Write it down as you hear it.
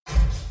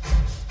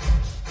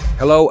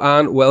Hello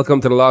and welcome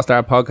to the Lost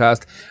Art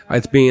Podcast.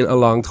 It's been a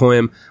long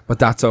time, but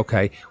that's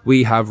okay.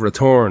 We have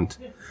returned.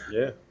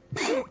 Yeah.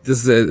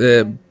 This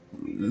is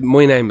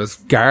my name is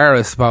Gar,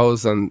 I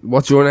suppose, and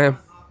what's your name?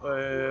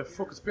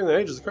 It's been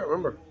ages. I can't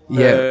remember.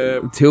 Yeah,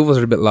 two of us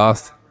are a bit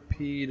lost.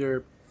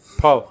 Peter,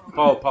 Paul,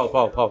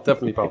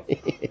 definitely Paul.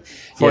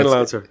 Final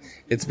answer.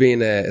 It's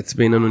been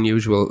an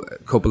unusual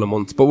couple of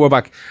months, but we're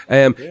back.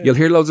 You'll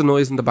hear loads of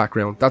noise in the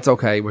background. That's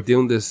okay. We're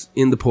doing this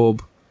in the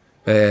pub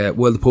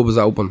while the pub is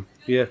open.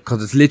 Yeah.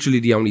 Because it's literally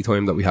the only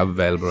time that we have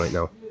available right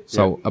now.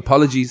 So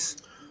apologies.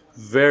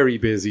 Very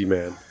busy,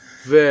 man.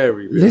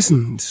 Very busy.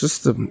 Listen, it's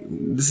just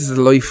this is the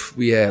life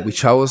we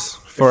chose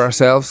for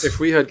ourselves. If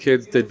we had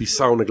kids, they'd be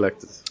so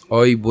neglected.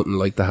 I wouldn't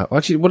like to have.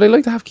 Actually, would I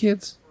like to have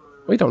kids?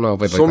 I don't know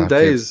if I'd like to have Some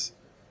days, kids.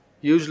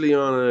 usually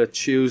on a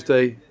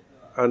Tuesday,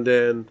 and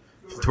then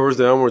from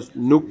Thursday onwards,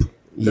 nope.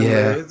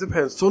 Then, it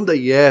depends. Sunday,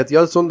 the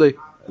odd Sunday.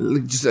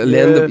 Just a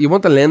lend you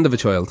want the lend of a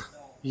child.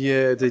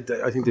 Yeah,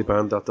 I think they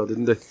banned that though,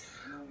 didn't they?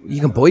 You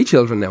can buy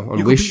children now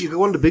on Wish. You could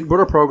go on the Big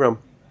Brother programme.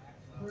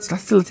 Is that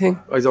still a thing?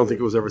 I don't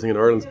think it was everything in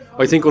Ireland.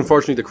 I think,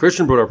 unfortunately, the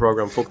Christian Brother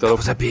programme fucked that up. It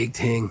was a big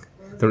thing.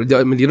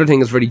 The other thing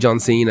is very John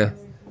Cena,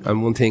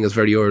 and one thing is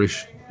very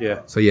Irish.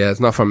 Yeah. So yeah, it's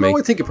not for me. No,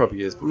 I think it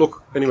probably is. But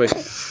look, anyway,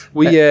 it's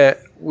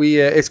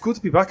good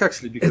to be back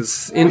actually because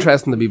it's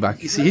interesting to be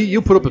back. You see,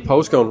 you put up a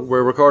post going,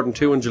 we're recording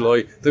 2 in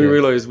July. Then we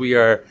realise we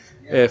are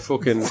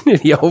fucking. It's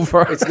nearly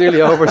over. It's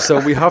nearly over, so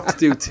we have to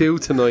do 2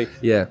 tonight.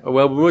 Yeah.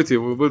 Well, we might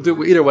do. We'll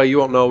do either way. You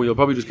won't know. You'll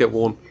probably just get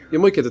 1. You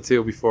might get the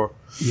 2 before.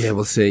 Yeah,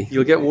 we'll see.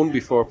 You'll get 1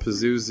 before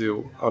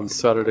Pazuzu on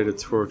Saturday the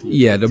 30th.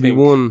 Yeah, there'll be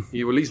 1.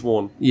 You at least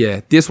 1.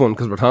 Yeah, this one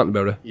because we're talking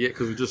about it. Yeah,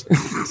 because we just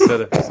said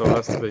it, so it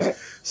has to be.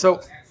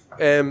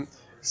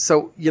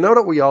 So you know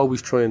that we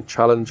always try and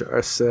challenge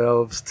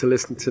ourselves to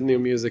listen to new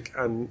music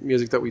and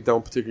music that we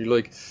don't particularly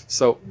like.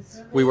 So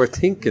we were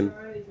thinking,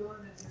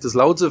 there's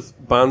loads of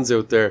bands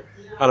out there,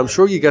 and I'm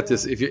sure you get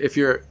this if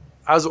you're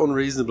as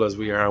unreasonable as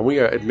we are, and we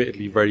are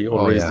admittedly very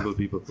unreasonable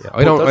people. Yeah.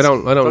 I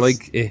don't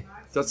like it.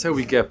 That's how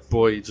we get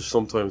by. Just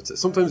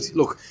sometimes,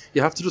 look,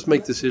 you have to just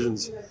make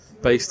decisions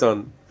based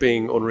on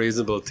being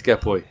unreasonable to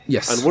get by.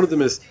 Yes. And one of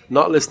them is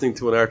not listening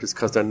to an artist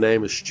because their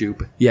name is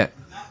stupid. Yeah.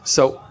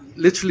 So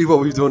literally what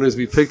we've done is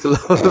we picked a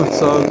lot of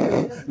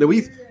songs. Now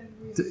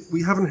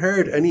we haven't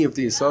heard any of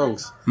these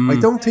songs. I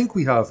don't think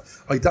we have.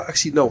 We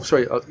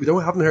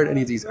haven't heard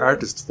any of these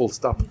artists full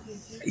stop.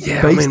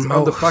 Yeah, based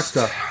on the fact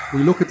that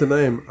we look at the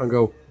name and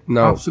go,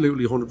 no,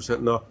 absolutely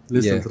 100% not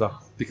listening to that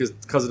because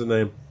of the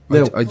name.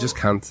 Now, I just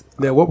can't.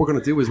 Now what we're going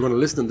to do is we're going to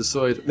listen and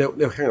decide.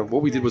 Now hang on.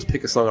 What we did was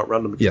pick a song at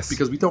random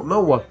because we don't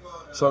know what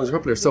songs are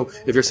popular. So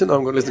if you're sitting down,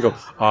 I'm going to listen and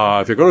go,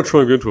 if you're going to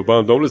try and get into a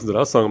band, don't listen to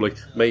that song. I'm like,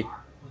 mate,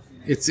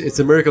 it's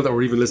a miracle that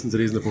we're even listening to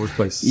these in the first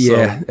place.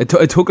 Yeah, so,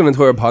 it took an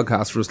entire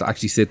podcast for us to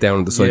actually sit down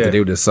and decide to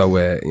do this. So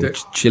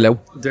chill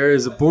out. There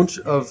is a bunch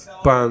of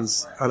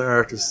bands and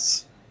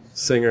artists,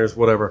 singers,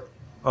 whatever,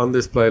 on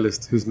this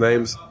playlist whose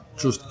names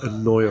just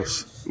annoy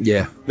us.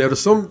 Yeah. Now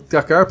there's some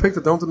that Gar picked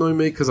that don't annoy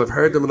me because I've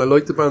heard them and I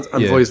like the bands,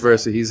 and vice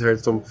versa. He's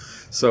heard some.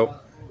 So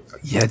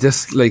yeah,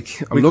 just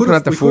like I'm looking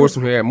at the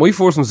foursome here. My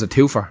foursome's a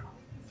twofer.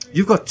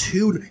 You've got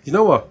 2. You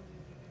know what?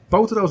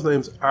 Both of those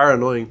names are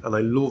annoying, and I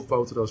love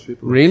both of those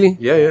people. Really?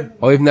 Yeah.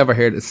 I've never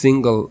heard a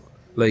single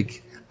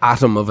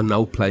atom of a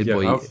note played by.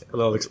 Well,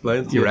 I'll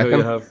explain to you. Reckon?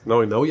 You have.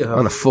 No, I know you have.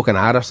 On a fucking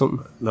ad or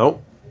something.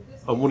 No,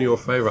 on one of your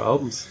favourite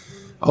albums.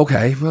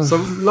 Okay, well. So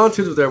launch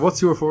into there.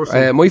 What's your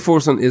foursome? My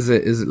foursome is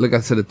like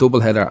I said, a double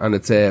header, and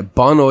it's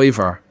Bon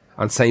Iver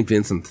and St.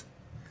 Vincent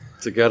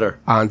together.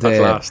 And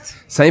at last,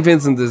 St.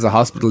 Vincent is a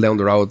hospital down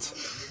the road,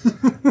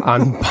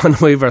 and Bon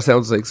Iver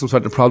sounds like some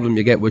sort of problem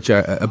you get with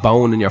a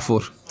bone in your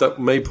foot.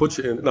 That may put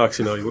you in. No,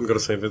 actually, no, you wouldn't go to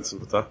St.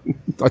 Vincent with that.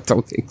 I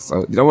don't think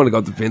so. You don't want to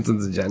go to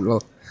Vincent's in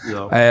general.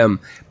 No.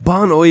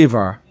 Bon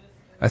Iver.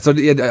 So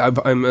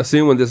I'm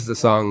assuming this is a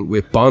song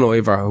with Bon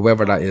Iver,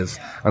 whoever that is,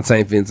 and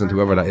St. Vincent,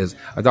 whoever that is.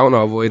 I don't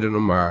know if either of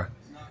them are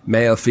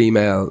male,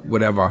 female,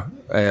 whatever.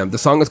 The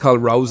song is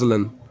called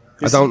Rosalind.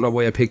 I don't know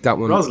why I picked that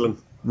one.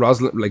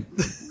 Rosalind, like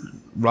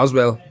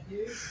Roswell.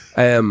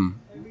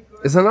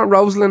 Is it not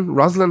Rosalind?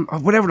 Rosalind? Oh,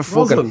 whatever the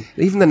fuck.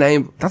 Even the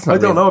name. That's not I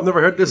don't real. know. I've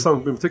never heard this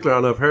song in particular,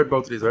 and I've heard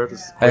both of these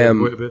artists quite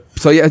a bit.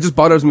 So yeah, it just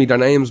bothers me. Their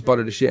names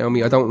bother the shit out of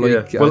me. I don't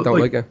like. I don't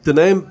like it. The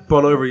name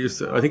Bon Iver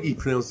I think he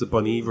pronounced it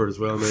Bon Iver as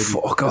well. Maybe.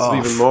 Fuck off.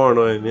 It's even more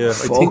annoying. Yeah,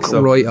 Fuck I think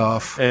so. Right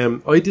off.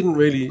 I didn't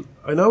really.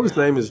 I know his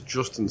name is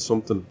Justin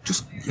something.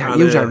 Just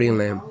use your real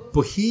name.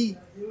 But he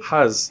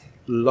has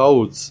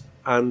loads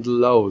and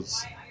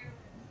loads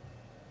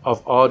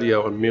of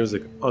audio and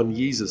music on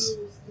Yeezus.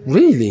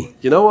 Really?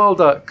 You know all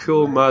that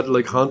cool, mad,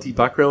 haunty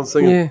background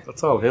singing? Yeah.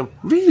 That's all him.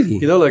 Really?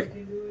 You know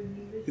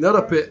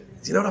that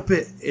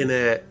bit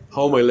in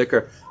Hold My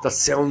Liquor that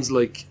sounds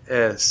like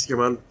your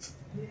man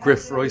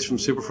Griff Rice from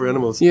Super for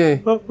Animals? Yeah.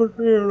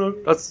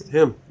 That's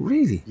him.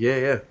 Really?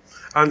 Yeah.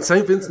 And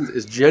St. Vincent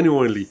is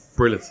genuinely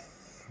brilliant.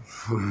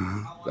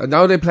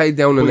 Now they played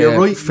down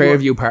in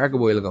Fairview Park a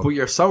while ago. But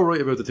you're so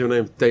right about the 2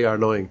 names. They are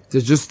annoying.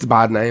 They're just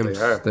bad names.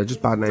 They are. They're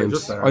just bad names.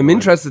 Just I'm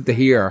interested to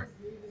hear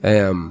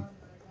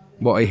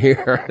what I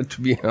hear,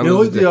 to be honest. No,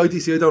 with the you.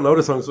 IDC, I don't know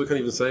the song, so I can't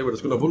even say what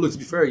it's going to. But look, to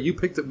be fair, you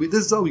picked it.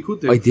 This is all we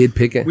could do. I did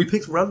pick it. We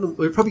picked random.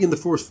 We're probably in the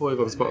first 5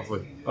 on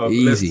Spotify.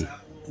 Easy. List.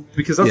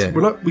 Because that's, Yeah.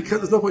 we're not. We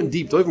can't. There's no point in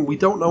deep diving. We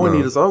don't know any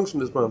of the songs from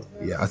this band.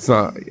 Yeah, it's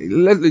not.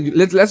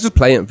 Let's just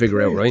play it and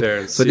figure out, right? There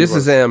and So see this what-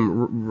 is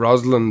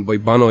Rosalind by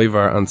Bon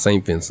Iver and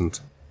St.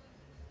 Vincent.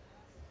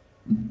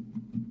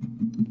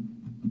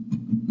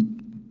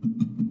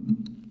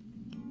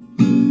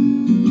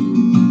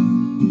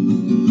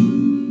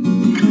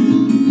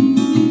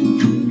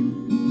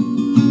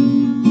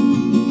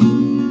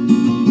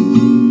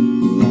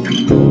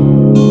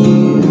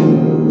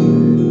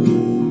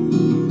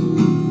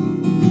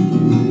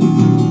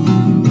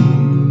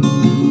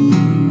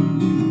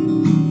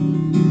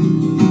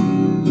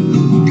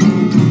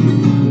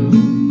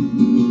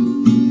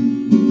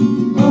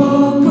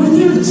 With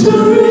your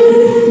turret,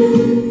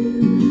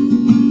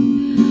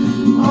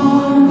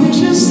 or we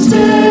just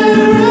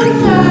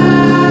terrified.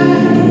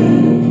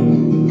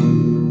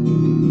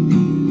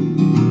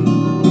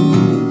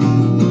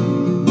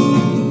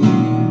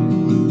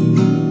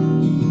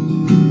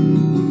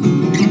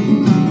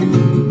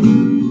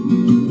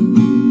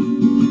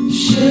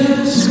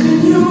 Just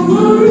when you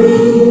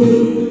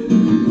worry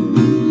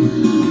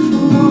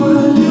for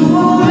what you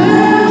will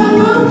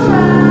ever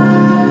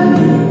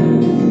find.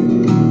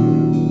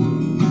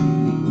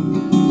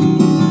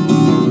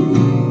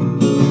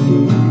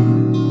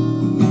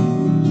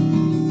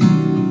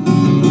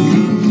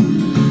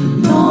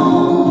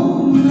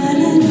 Don't let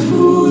it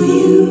fool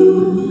you.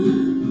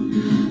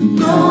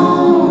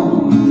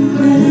 Don't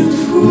let it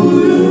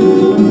fool you.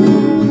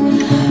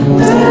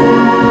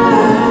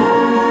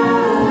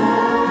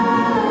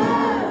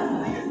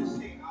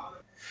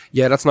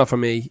 Yeah, that's not for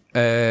me. Do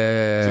you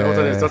know what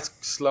that is? That's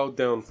slowed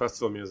down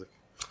festival music.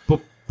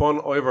 But Bon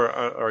Iver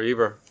or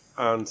Iver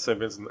and St.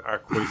 Vincent are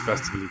quite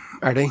festival-y.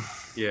 Are they?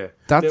 Yeah.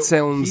 That Now,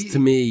 sounds to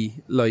me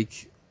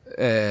like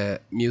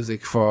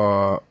music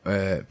for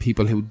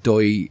people who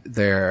dye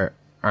their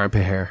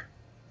armpit hair.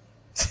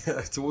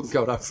 I wouldn't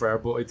go that far,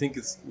 but I think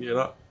you're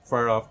not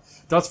far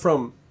off. That's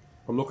from.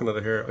 I'm looking at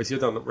it here. I see I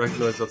don't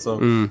recognise that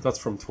song. That's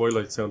from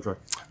Twilight soundtrack.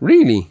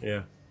 Really?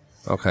 Yeah.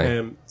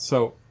 Okay.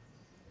 So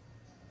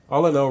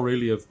all I know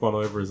really of Bon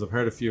Iver is I've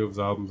heard a few of his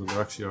albums and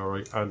they're actually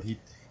alright. And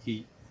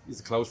he is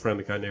a close friend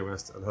of Kanye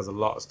West and has a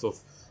lot of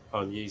stuff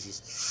on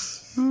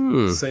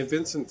Yeezus. St.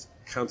 Vincent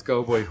can't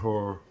go by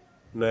her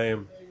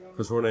name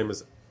because her name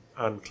is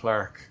Anne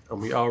Clark,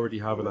 and we already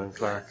have an Anne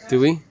Clark. Do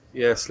we?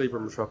 Yeah, Sleeper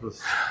in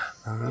Metropolis.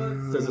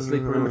 There's a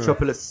Sleeper in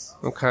Metropolis.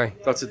 Okay.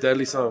 That's a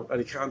deadly song,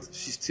 and he can't.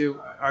 She's too.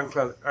 Anne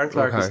Clark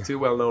Okay. is too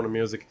well known in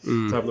music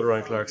to have another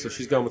Anne Clark, so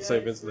she's gone with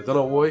St. Vincent. I don't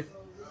know why,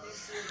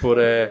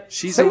 but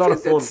she's a lot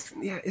of fun.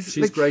 It's She's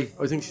like, great.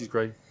 I think she's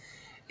great.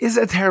 Is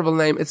it a terrible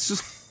name? It's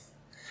just.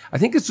 I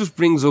think it just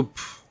brings up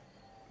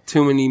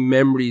too many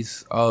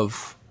memories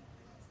of.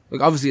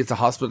 Like, obviously, it's a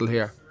hospital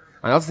here.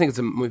 I also think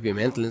might be a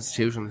mental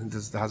institution. I think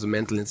it has a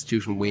mental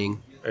institution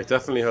wing. It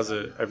definitely has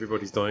a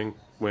everybody's dying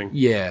wing.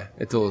 Yeah,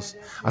 it does.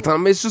 I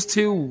thought it's just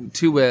too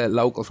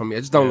local for me. I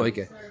just don't like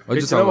it. I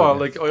just You know don't what?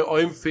 like it. Like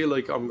I feel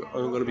like I'm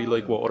going to be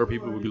like what other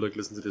people would be like.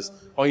 Listen to this.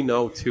 I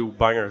know 2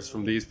 bangers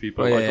from these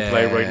people. I can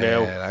play right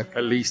now like-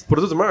 at least, but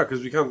it doesn't matter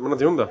because we're not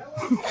doing that.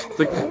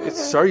 Like,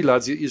 sorry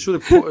lads, you should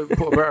have put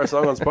a better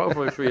song on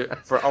Spotify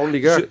for only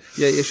girl.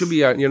 Yeah, it should be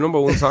your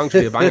number one song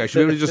should be a banger. You should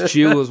be able to just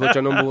choose what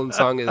your number one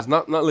song is.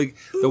 Not like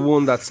the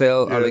one that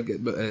sell or like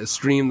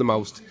stream the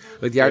most.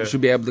 Like the artist should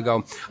be able to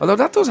go. Although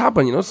that does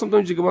happen, you know.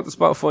 Sometimes you go onto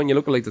Spotify and you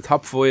look at like the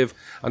top 5,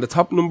 and the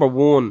top number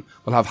 1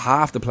 will have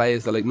half the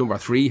plays that like number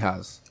 3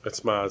 has.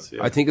 It's mad.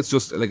 Yeah. I think it's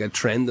just like a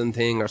trending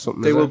thing or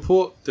something. They is will it?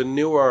 put the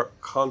newer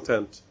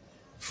content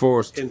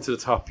First. into the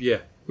top, yeah,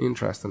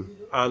 Interesting.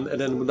 and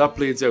then when that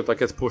bleeds out, that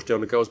gets pushed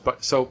down. It goes back.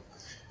 So,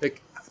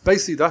 like,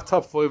 basically, that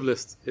top 5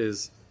 list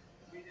is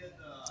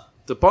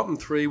the bottom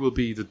 3 will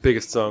be the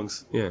biggest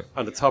songs, Yeah.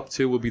 and the top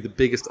 2 will be the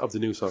biggest of the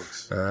new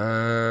songs.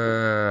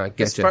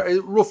 Get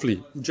you.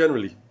 Roughly,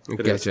 generally.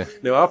 it is.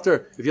 Getcha. Now,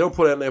 after if you don't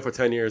put it out now for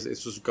 10 years,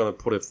 it's just going to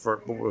put it for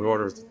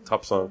order as the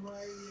top song.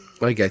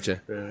 I get you.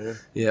 Yeah.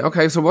 Yeah.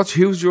 Okay. So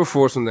who's your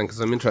first one then? Because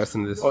I'm interested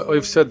in this.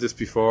 I've said this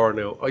before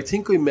now. I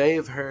think I may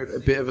have heard a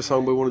bit of a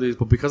song by one of these,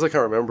 but because I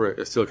can't remember it,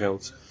 it still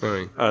counts.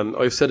 Right. And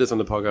I've said this on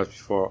the podcast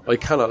before. I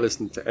cannot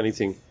listen to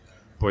anything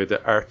by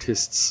the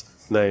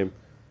artist's name.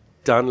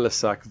 Dan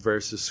Lessac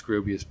versus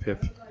Scroobius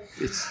Pip.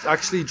 It's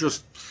actually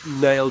just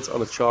nailed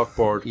on a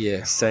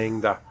chalkboard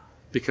saying that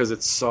because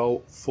it's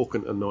so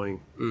fucking annoying.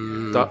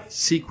 That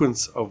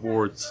sequence of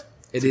words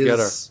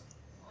together.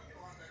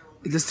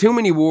 There's too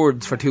many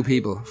words for 2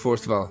 people,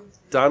 first of all.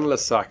 Dan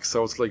Lessac,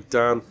 so it's like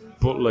Dan,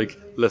 but like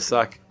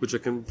Lessac, which I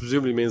can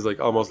presumably means like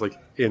almost like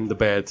in the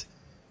bed.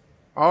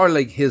 Or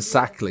like his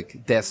sack,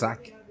 like their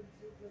sack.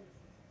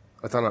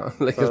 I don't know.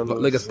 Like his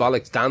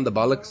bollocks. Dan the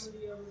bollocks.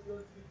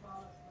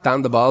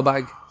 Dan the ball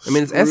bag. I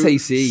mean, it's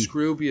SAC.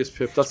 Scroobius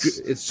Pip.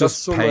 It's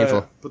just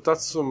painful. But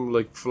that's some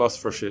like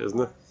philosopher shit, isn't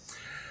it?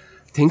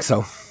 think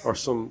so. or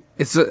some.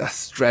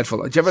 It's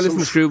dreadful. Did you ever listen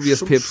to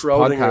Scroobius Pip's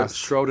podcast?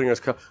 Schrodinger's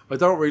cat. I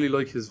don't really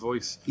like his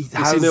voice. He You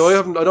has- see, now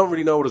I don't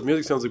really know what his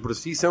music sounds like, but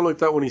does he sound like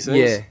that when he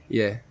sings?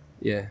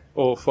 Yeah.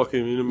 Oh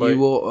fucking you know, You mate.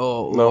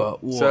 will, No,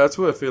 so that's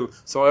what I feel.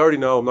 So I already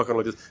know I'm not gonna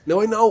like this. Now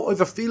I know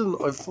I've a feeling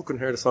I've fucking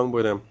heard a song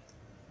by them.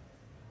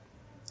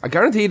 I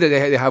guarantee that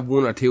they have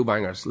one or two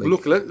bangers. Like,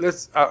 Look,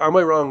 let's. Am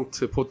I wrong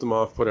to put them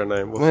off by their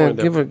name? We'll yeah, find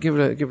out. give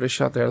it a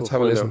shot there. Let's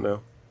We'll have a find listen. out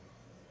now.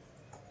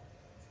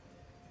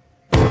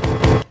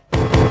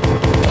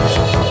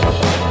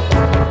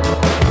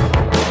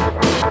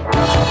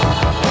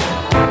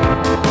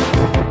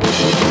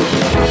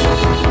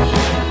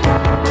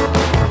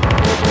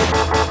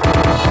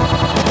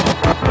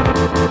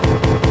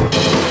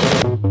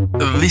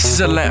 This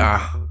is a letter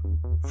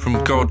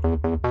from God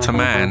to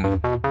man.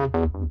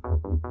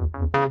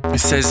 It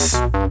says,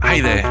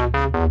 "Hey there,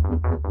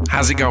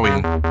 how's it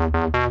going?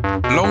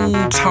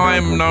 Long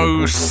time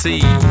no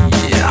see.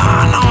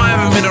 I know I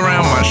haven't been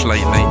around much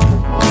lately,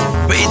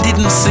 but it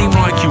didn't seem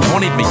like you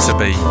wanted me to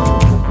be.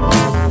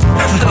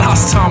 The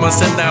last time I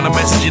sent down a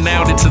message, you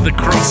nailed it to the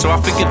cross, so I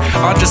figured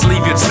I'd just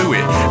leave you to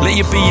it, let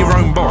you be your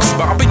own boss.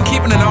 But I've been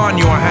keeping an eye on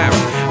you, I have,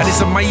 and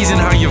it's amazing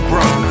how you've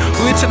grown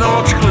with your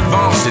technological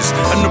advances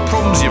and the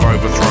problems you've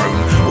overthrown.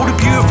 All the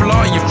beautiful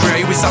art you've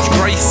created with such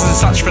grace and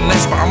such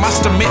finesse, but I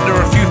must admit there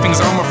are a few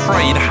things I'm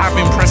afraid have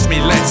impressed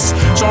me less.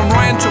 So I'm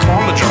writing to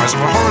apologise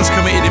for horrors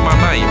committed in my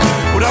name.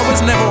 Although it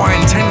was never what I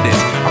intended,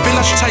 I feel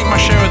I should take my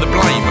share of the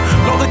blame.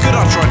 A lot of the good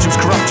I tried to was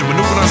corrupted when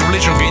organised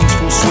religion got into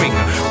full swing.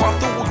 What I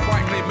thought were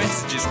quite clear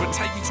messages would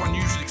take me to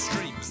unusual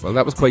extremes. Well,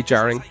 that was quite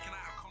jarring.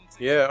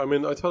 Yeah, I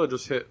mean, I thought I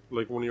just hit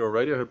like one of your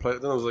Radiohead play.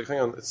 Then I was like, hang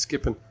on, it's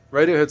skipping.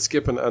 Radiohead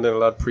skipping, and then a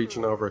lad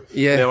preaching over it.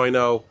 Yeah. Now I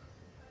know,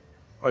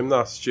 I'm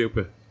not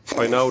stupid.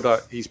 I know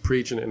that he's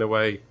preaching in a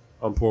way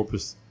on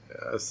purpose,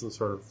 as some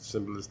sort of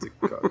symbolistic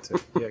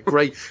content. Yeah,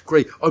 great.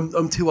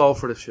 I'm too old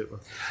for this shit, man.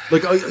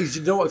 Like,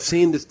 you know, I've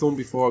seen this done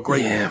before.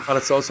 Great, Yeah. and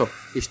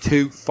it's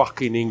too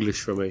fucking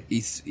English for me.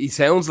 He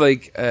sounds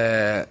like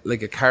a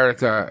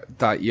character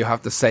that you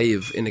have to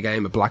save in a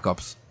game of Black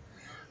Ops.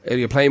 If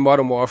you're playing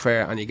Modern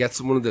Warfare and you get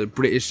one of the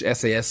British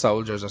SAS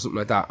soldiers or something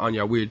like that on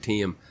your weird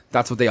team,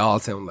 that's what they all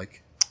sound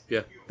like.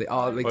 Yeah, They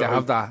all they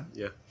have that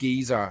yeah.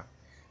 geezer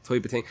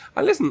type of thing.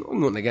 And listen,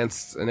 I'm nothing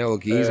against an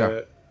old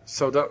geezer.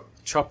 So that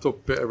chopped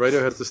up bit of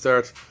Radiohead at the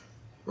start,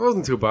 it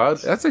wasn't too bad.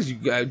 That's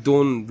actually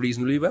done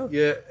reasonably well.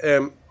 Yeah,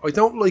 I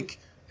don't like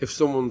if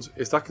someone's.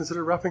 Is that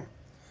considered rapping?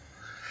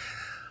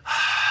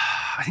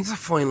 I think there's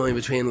a fine line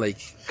between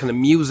like kind of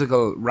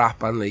musical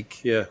rap and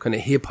like Yeah. kind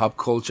of hip hop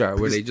culture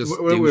where they just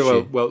well, do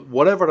well, shit. well,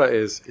 whatever that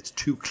is, it's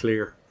too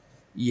clear.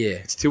 Yeah,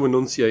 It's too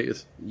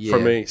enunciated Yeah. for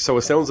me. So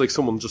it sounds like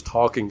someone just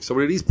talking. So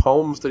are these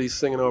poems that he's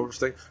singing over,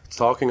 it's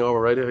talking over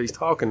radio? He's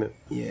talking it.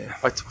 yeah.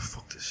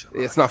 Fuck this shit.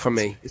 It's not for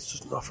me. It's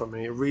just not for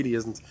me. It really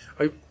isn't.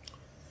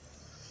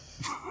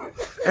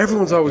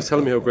 Everyone's always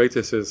telling me how great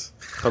this is,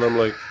 and I'm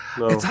like,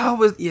 no. It's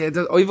always I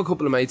have a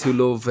couple of mates who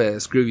love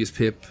Scroobius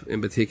Pip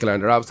in particular,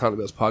 and they're always talking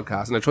about his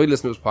podcast. And I tried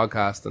listening to his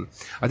podcast, and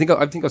I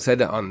think I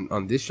said it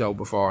on this show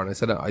before, and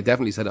I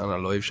definitely said it on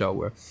a live show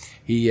where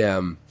he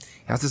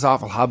has this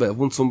awful habit of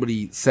once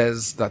somebody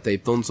says that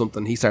they've done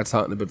something, he starts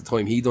talking about the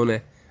time he done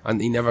it, and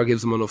he never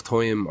gives them enough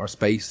time or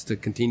space to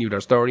continue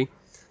their story.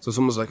 So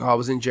someone's like, "Oh, I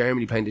was in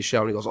Germany playing this show,"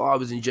 and he goes, "Oh, I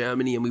was in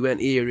Germany, and we went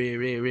here,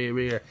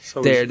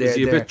 So there, is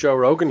he a bit Joe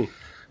Rogan-y?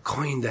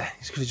 Kinda.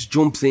 He just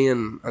jumps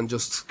in and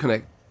just kind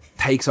of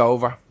takes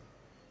over.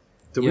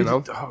 Do You we? know?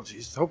 Oh,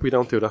 jeez. Hope we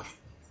don't do that.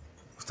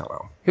 I don't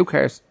know. Who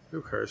cares?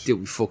 Who cares? Do what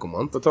we fucking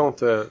want. But don't.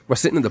 We're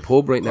sitting in the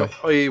pub right now.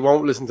 I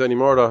won't listen to any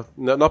more of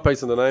that. Not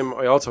based on the name.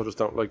 I also just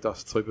don't like that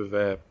type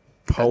of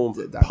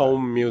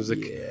poem music.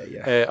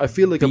 Yeah. I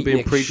feel like I'm being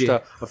Beatnik preached shit.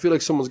 at. I feel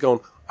like someone's going,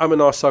 I'm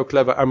not so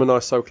clever. So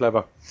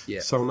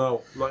Yeah.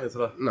 no, not into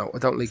that. No, I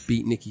don't like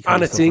beat Nicky.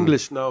 And it's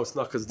English. No, it's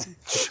not because.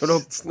 Shut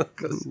up. It's not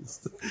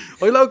because.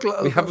 I love.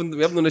 We haven't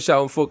done a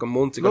show in fucking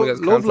months. You're gonna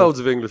get love cancelled. loads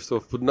of English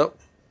stuff, but no.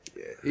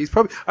 He's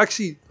probably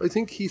actually. I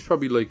think he's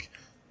probably like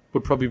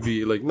would probably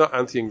be like not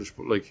anti-English,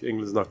 but like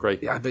England's not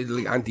great. Yeah, but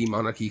like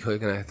anti-monarchy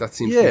kind of. That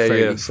seems Yeah, to be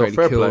fairly, yeah. So fairly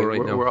fair cool play.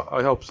 right now.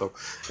 I hope so.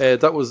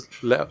 That was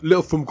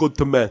little from God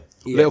to man.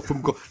 Yeah. Little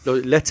from God. No,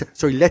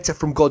 letter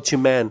from God to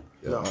man.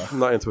 No, I'm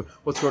not into it.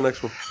 What's your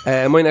next one?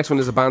 My next one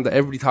is a band that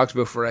everybody talks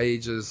about for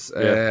ages.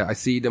 Yeah. I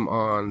see them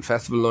on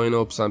festival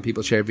lineups and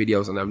people share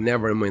videos, and I've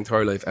never in my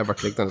entire life ever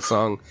clicked on a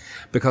song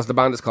because the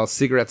band is called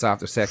Cigarettes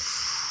After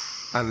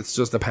Sex, and it's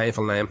just a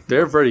painful name.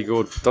 They're very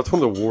good. That's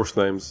one of the worst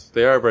names.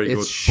 They are very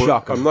It's good. But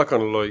shocking. I'm not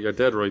going to lie. You're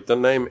dead right. The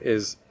name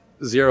is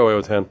 0 out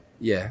of 10.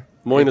 Yeah,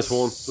 -1.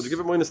 It's- Would you give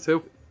it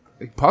 -2?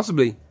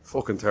 Possibly.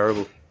 Fucking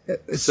terrible.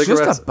 It's just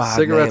a bad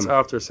cigarettes name.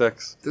 after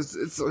sex.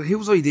 It's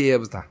whose idea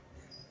was that?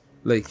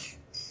 Like,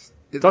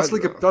 That's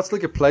like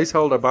a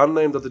placeholder band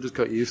name that they just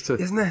got used to.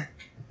 isn't it?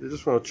 They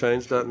just want to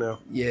change that now.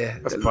 Yeah,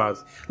 That's bad.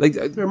 Like,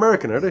 They're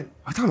American, are they?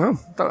 I don't know.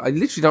 I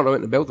literally don't know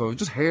anything about them. I've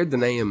just heard the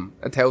name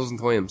 1,000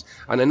 times,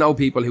 and I know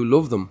people who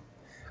love them.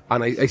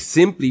 And I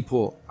simply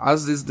put,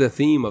 as is the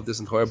theme of this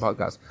entire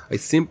podcast, I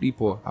simply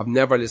put, I've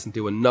never listened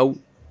to a note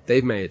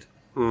they've made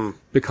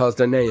because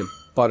their name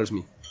bothers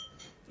me.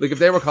 Like if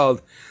they were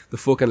called the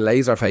fucking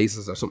Laser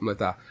Faces or something like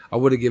that, I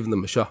would have given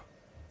them a shot.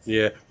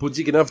 Yeah, but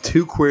you can have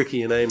too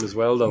quirky a name as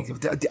well, though.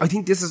 I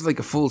think this is like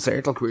a full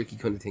circle quirky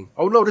kind of thing.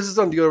 Oh no, this is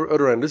on the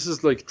other end. This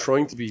is like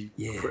trying to be,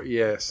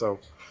 So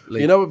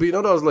Like- you know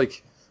those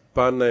like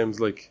band names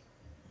like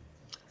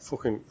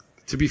fucking.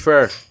 To be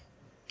fair,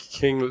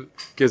 King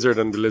Gizzard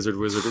and the Lizard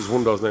Wizard is one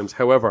of those names.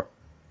 However,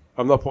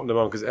 I'm not putting them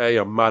on because A,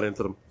 I'm mad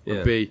into them, Yeah.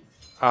 and B,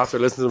 after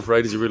listening to them for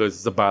ages, you realise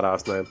it's a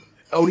badass name.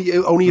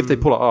 Only if they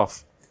pull it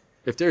off.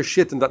 If they're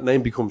shit, then that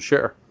name becomes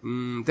shitter.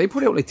 They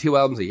put out like 2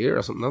 albums a year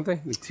or something, don't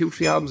they? Like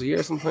 2-3 albums a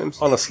year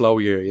sometimes. On a slow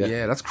year, yeah.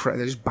 Yeah, that's crazy.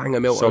 They just bang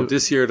them out. So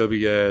this year they'll be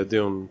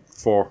doing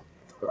 4.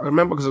 I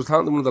remember because I was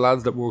talking to one of the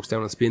lads that works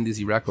down at Spin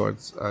Dizzy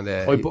Records, and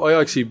I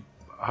actually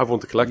have one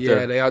to collect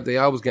yeah, there. they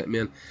always get me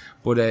in.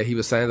 But he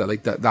was saying that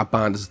like that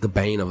band is the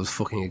bane of his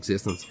fucking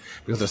existence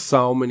because there's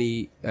so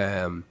many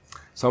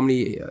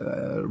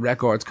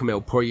records come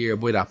out per year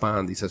by that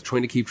band. He says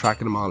trying to keep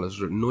track of them all is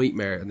a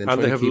nightmare, and then And trying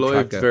they to have keep live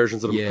track of,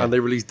 versions of them, Yeah. and they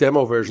release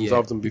demo versions Yeah,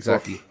 of them before.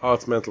 exactly. Oh,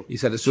 it's mental. He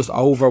said it's just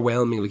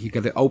overwhelming. Like you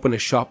could open a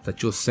shop that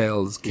just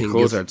sells King could.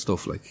 Gizzard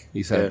stuff. Like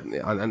he said,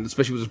 and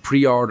especially with his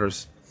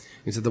pre-orders.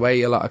 He said the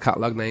way a lot of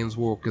catalog names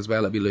work as well.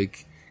 It'd be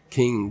like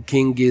King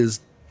Giz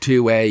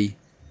 2A,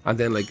 and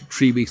then like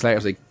 3 weeks later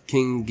it's like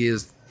King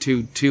Giz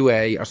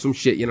 2A or some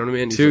shit. You know what I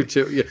mean? He said-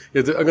 Two. Yeah,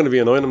 I'm going to be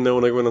annoying them now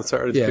when I go in on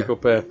Saturday to Yeah. pick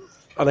up.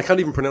 And I can't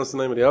even pronounce the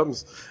name of the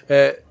albums.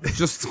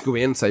 Just go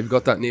in and say you've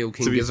got that new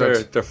King To be Gizzard.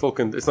 fair, they're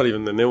fucking. It's not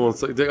even the new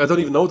ones. Like, I don't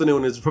even know the new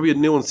one. It's probably a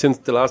new one since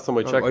the last time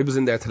I checked. I was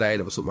in there today.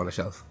 There was something on the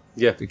shelf.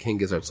 Yeah, The King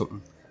Gizzard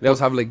something. They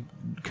also have like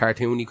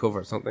cartoony cover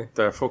or something.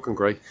 they're fucking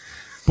great.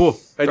 But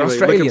anyway, like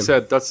I Australian.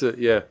 said, that's it.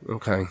 Yeah.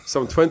 Okay.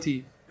 So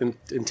in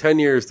 10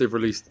 years they've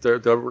released. They're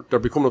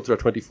becoming up to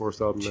their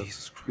 21st album now.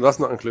 Jesus And that's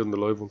not including the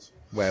live ones.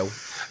 Wow.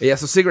 Yeah.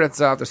 So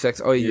Cigarettes After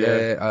Sex.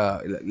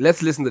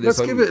 Let's listen to this.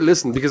 Let's give it a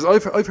listen because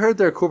I've heard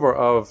their cover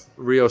of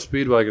Rio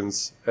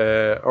Speedwagon's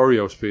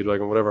Oreo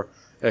Speedwagon, whatever.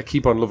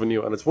 Keep on Loving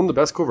You, and it's one of the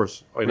best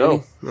covers I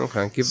know. Really?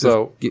 Okay.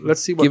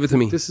 Let's see what. Give it to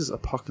me. This is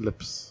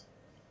Apocalypse.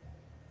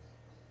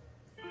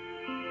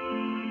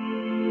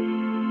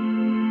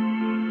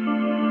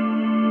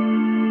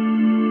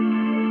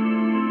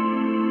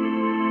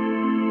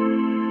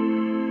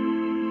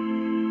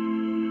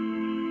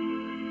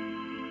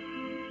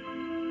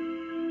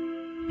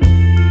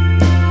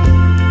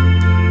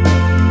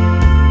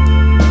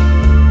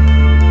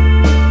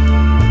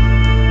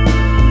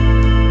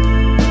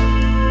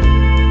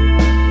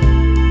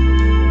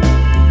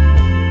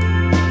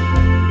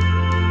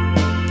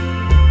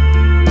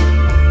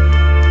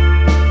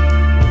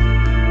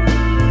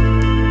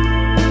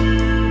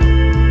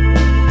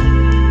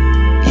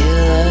 You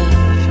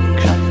left from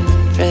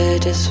crumbling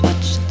bridges,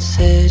 watching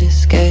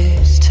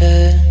cityscapes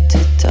turn to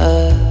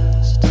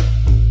dust.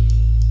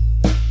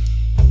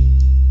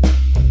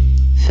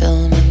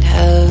 Filming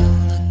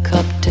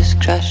helicopters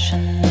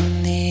crashing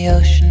in the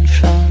ocean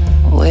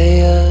from way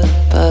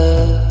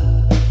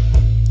above.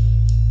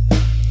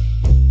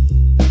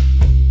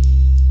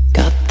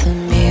 Got the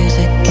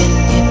music in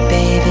you,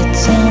 baby,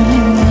 tell me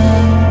why.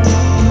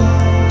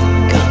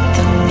 Got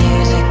the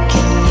music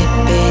in you,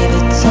 baby,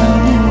 tell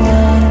me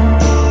why.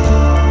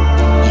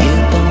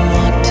 You've been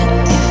locked in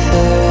me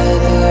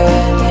forever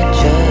and you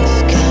just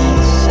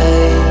can't say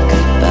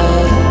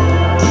goodbye.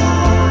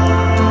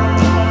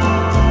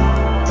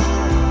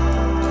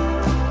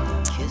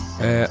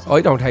 I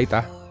don't hate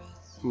that.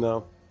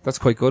 No, That's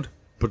quite good.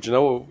 but you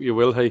know what you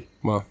will hate?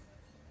 Well,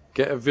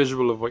 Get a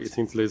visual of what you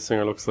think the lead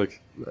singer looks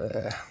like.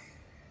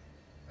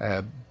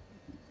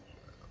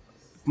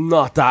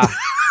 not that.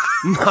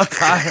 Not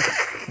that.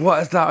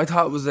 What is that? I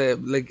thought it was a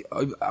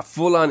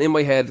full on in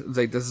my head. It was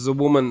like this is a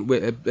woman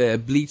with a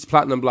bleached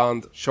platinum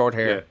blonde short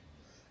hair. Yeah,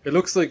 it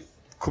looks like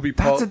could be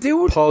That's a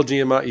dude? Paul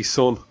Giamatti's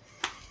son.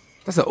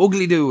 That's an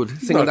ugly dude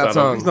singing that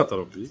song. He's not that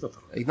ugly. He's not that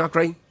ugly. He's not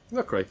great. He's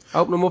not great.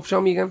 Open him up.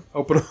 Show me again.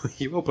 Open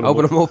him up.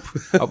 Open him up.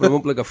 Open him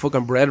up like a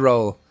fucking bread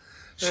roll.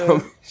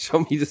 Show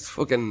me this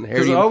fucking Because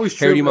hairy, it always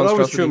hairy threw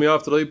monstrosity. me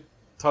off that I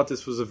thought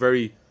this was a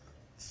very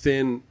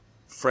thin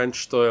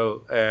French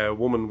style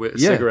woman with a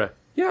cigarette.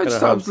 Yeah, I in just her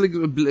thought it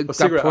hand. was like that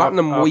cigarette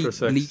platinum after white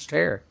sex. bleached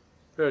hair.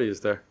 There he is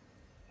there.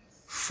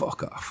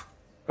 Fuck off.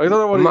 I don't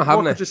know what I'm not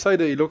having what it. could you say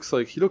that he looks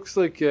like? He looks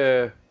like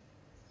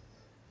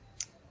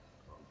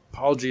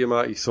Paul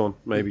Giamatti's son,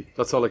 maybe.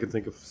 That's all I can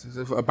think of.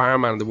 A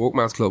barman in the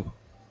Workman's Club.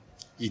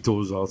 He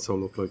does also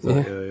look like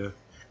that, yeah.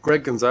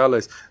 Greg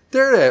Gonzalez.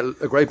 They're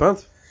a great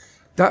band.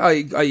 That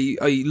I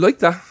like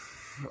that.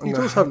 He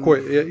does have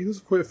quite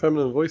a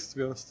feminine voice, to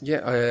be honest.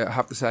 Yeah, I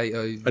have to say.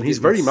 And he's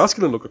very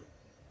masculine looking.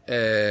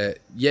 Yeah,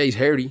 he's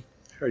hairy.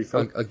 Very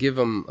fat. I'll give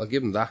him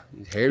that.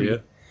 He's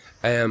hairy.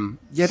 Yeah.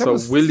 That So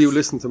was, will you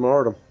listen to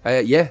more of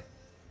them? Yeah.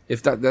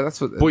 If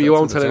that's what. But you that's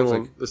won't what it tell sounds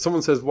anyone. If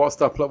someone says,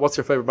 "What's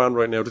your favourite band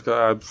right now?" Just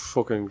go,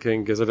 fucking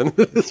King Gizzard. Like.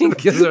 King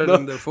Gizzard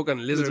and the fucking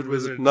lizard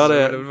wizard. Not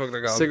whatever the fuck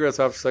they're a called. cigarettes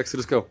after sex. You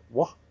just go,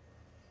 what?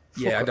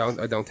 Yeah, I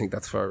don't think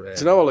that's for. Do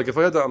you know what? Like, if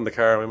I had that in the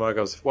car and my mom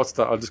goes, "What's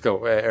that?" I'll just go,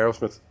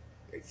 Aerosmith.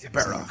 You're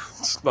better off.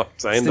 It's not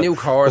saying It's the that. new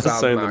Cars Not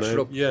saying album, the man. name.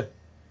 Shut up. Yeah.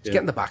 Just get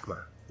in the back, man.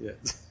 Yeah.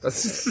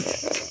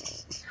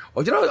 That's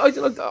oh, do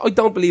you know, I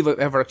don't believe I've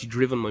ever actually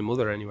driven my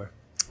mother anywhere.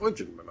 I've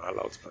driven my ma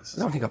loads of places.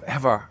 I don't think I've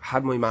ever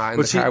had my ma in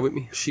But the car with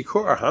me. She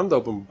cut her hand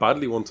open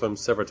badly one time,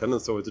 severed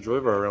tendons, so I had to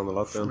drive her around a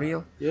lot then.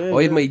 Real? Yeah,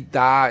 I had yeah. my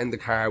dad in the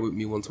car with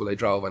me once while I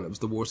drove, and it was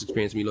the worst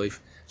experience of my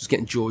life. Just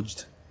getting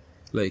judged.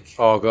 Like,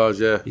 Oh, God,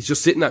 yeah. he's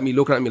just sitting at me,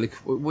 looking at me like,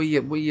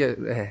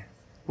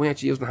 why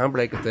aren't you using the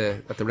handbrake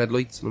at the red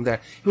lights? And I'm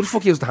there, who the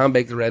fuck used the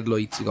handbrake at the red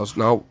lights? He goes,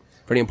 no,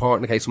 very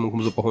important in case someone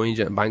comes up behind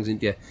you and bangs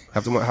into you.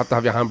 You have to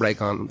have your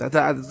handbrake on.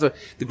 That's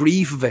the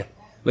grief of it.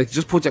 Like,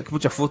 just put your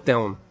foot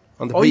down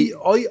on the brake.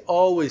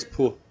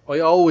 I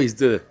always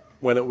did it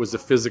when it was a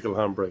physical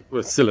handbrake. Well,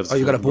 it still is. Oh,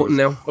 you got a button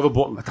now? I have a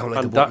button. I don't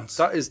like and the buttons.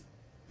 That is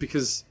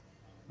because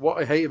what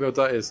I hate about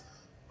that is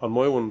on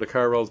my one, the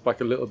car rolls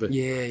back a little bit.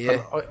 Yeah,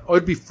 yeah. And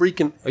I'd be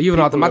freaking. Oh, you have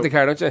an people automatic out.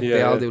 car, don't you? Yeah,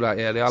 They all yeah. do that,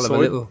 yeah. They all have So a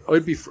little...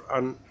 I'd be.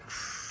 And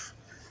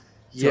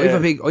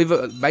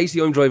So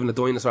basically I'm driving a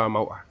dinosaur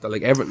motor. That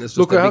like everything is just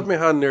Look, a I have big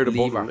my hand near the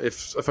lever. button.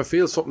 If I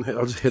feel something hit,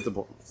 I'll just hit the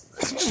button.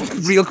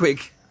 Real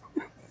quick.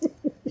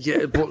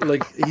 Yeah, but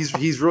like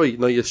he's right.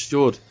 No, you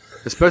should,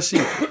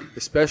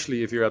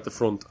 especially if you're at the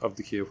front of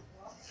the queue.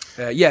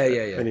 Yeah.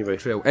 Anyway.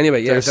 True.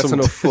 Anyway, yeah, There's that's some-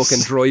 enough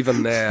fucking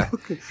driving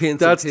hints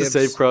That's and the tips.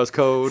 safe cross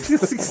code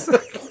That's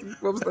exactly.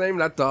 What was the name of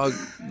that dog?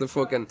 The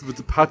fucking... with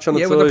the patch on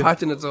Yeah, its with eye. the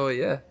patch in its eye,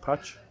 yeah.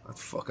 Patch, That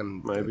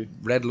fucking... Maybe.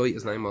 Red light,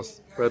 his name was.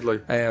 red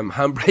light.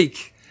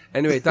 Handbrake.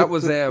 Anyway, that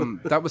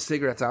was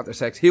Cigarettes After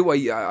Sex. Here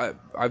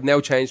I've now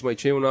changed my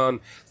tune on.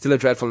 Still a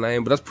dreadful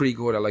name, but that's pretty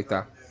good. I like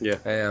that. Yeah.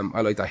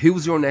 I like that.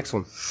 Who's your next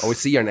one? Oh, we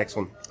see your next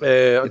one.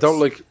 I don't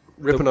like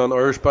ripping on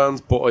Irish bands,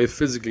 but I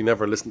physically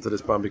never listen to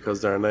this band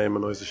because their name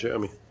annoys the shit out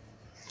of me.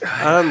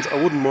 And I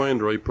wouldn't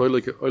mind, right? But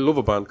I love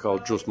a band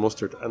called Just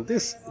Mustard, and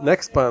this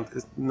next band,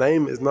 his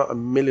name is not a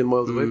million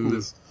miles away from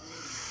this.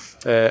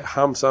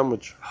 Ham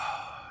Sandwich.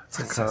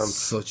 That's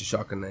such a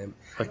shocking name.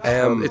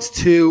 It's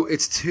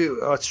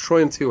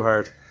trying too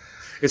hard.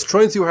 It's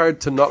trying too hard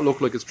to not look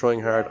like it's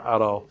trying hard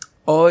at all.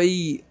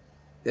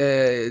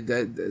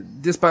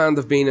 This band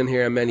have been in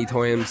here many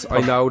times.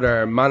 I know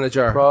their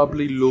manager.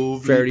 Probably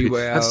lovely. Very people.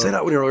 well. And say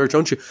that when you're Irish,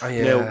 don't you?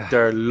 yeah. Now,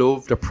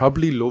 they're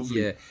probably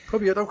lovely. Yeah.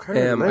 Probably, I don't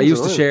care. I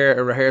used to share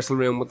a rehearsal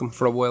room with them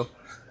for a while.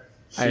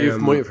 So you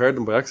might have heard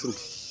them by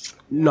accident.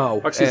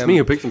 No, Actually, it's me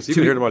who picked them, so you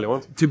can hear them all you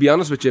want. To be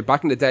honest with you,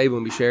 back in the day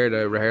when we shared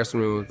a rehearsal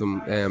room with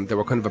them, they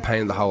were kind of a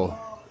pain in the hole.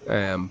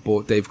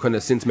 But they've kind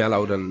of since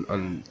mellowed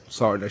and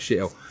sorted their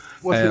shit out.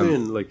 What do you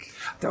mean? Like,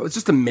 That was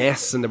just a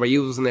mess, and they were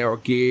using their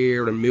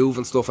gear and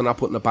moving stuff and not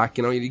putting it back.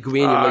 You know, you go in,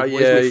 you're like, why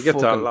yeah, is my you get that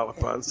a fucking- lot of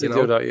bands. They you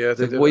know, do that, yeah. it's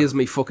They like, do why that. is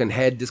my fucking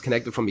head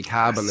disconnected from my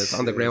cab and it's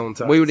on the ground?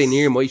 That's- Why were they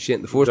near my shit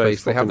in the first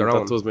place? They have their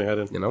own. That does my head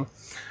in. You know,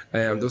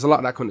 there was a lot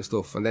of that kind of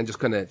stuff, and then just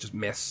kind of just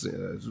mess,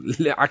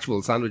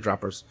 actual sandwich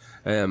wrappers.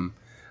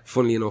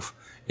 Funnily enough,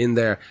 in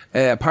there,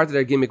 part of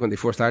their gimmick when they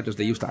first started was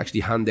they used to actually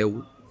hand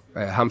out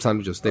ham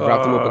sandwiches. They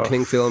wrapped them up in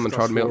cling film and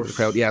throw them out into the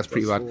crowd. Yeah, it's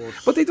pretty bad,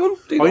 but they done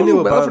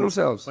well for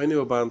themselves. I knew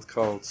a band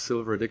called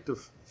Silver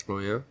Addictive Oh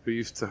yeah, who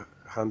used to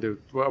hand out,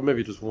 well,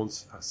 maybe just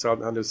once,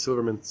 hand out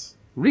silver mints.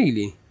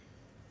 really?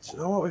 Do you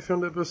know what I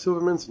found out about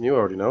silver mints? And you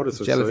already know this.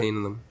 I'd say. Gelatin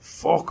in them.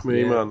 Fuck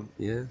me, man.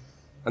 Yeah,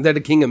 and they're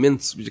the king of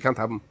mints, but you can't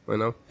have them. I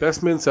know,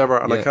 Best mints ever,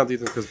 and I Yeah. can't eat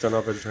them because they're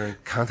not vegetarian.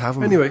 can't have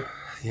them. Anyway,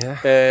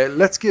 yeah.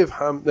 let's give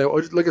ham. Now,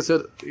 like I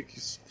said,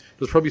 there's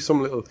probably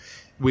some little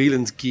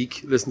Whelan's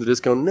geek listening to this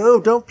going, no,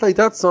 don't play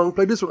that song,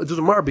 play this one. It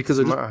doesn't matter because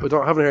I haven't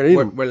heard any of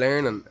them. We're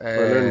learning.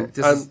 learning.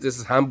 This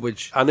is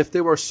Hambridge. And if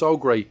they were so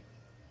great,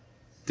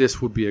 this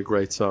would be a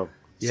great song.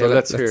 Yeah, So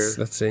let's hear.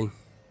 Let's see.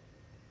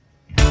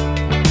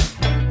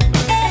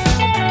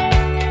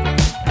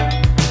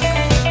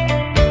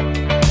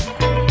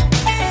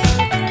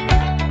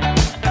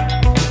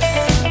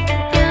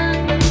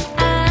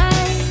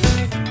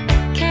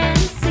 Can't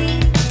see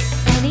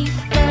any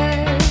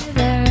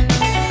further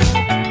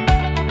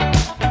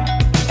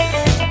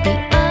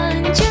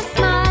beyond your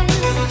smile.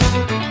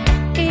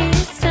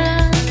 Is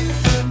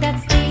something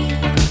that's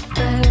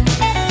deeper.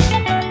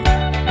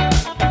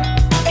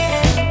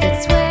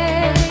 It's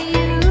where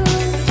you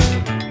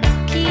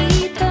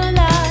keep the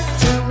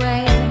locked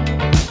away.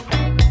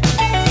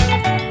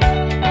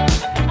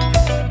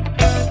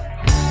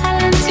 I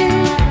learned to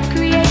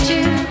create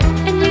you,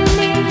 and you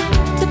need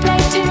to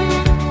play too.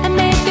 And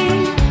maybe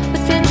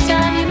within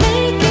time you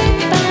make it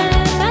by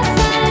my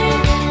side.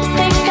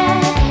 Mistakes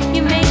that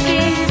you make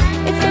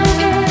it's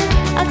over.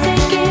 I'll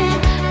take it,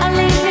 I'll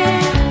leave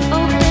it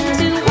open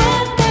to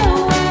what the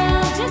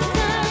world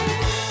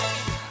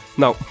decides.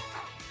 No.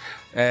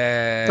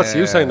 That's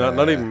you saying that,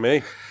 not even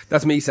me.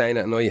 That's me saying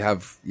it, and I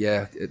have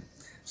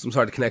some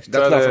sort of connection.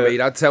 That's not for me.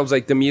 That sounds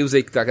like the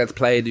music that gets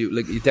played. You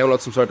download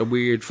some sort of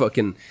weird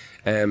fucking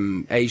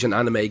Asian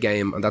anime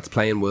game, and that's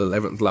playing while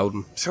everything's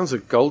loading. Sounds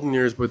like Golden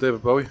Years by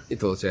David Bowie. It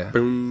does, yeah.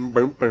 Boom,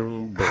 boom,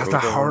 boom, Has boom,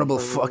 that boom, horrible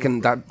boom,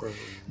 fucking that boom.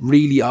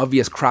 really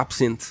obvious crap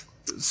synth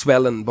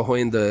swelling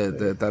behind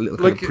the that little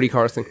kind Like, of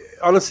pre-chorus thing.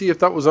 Honestly, if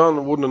that was on,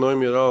 it wouldn't annoy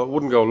me at all. I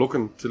wouldn't go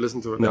looking to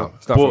listen to it. No, now.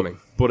 it's not for me.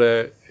 But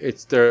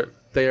it's their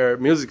their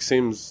music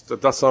seems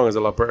that song is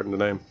a lot better than the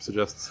name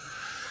suggests.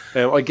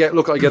 I get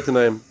the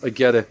name. I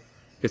get it.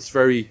 It's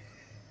very.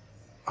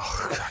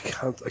 I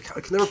can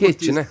never put Kitsch,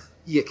 these, innit?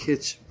 yeah,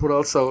 kitsch, but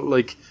also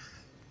like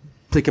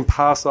they can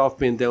pass off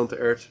being down to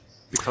earth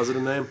because of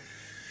the name.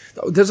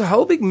 There's a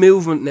whole big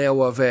movement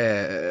now of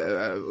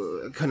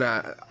kind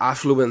of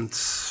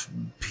affluent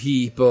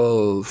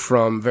people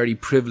from very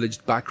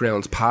privileged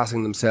backgrounds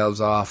passing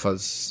themselves off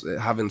as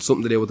having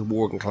something to do with the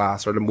working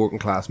class or the working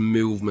class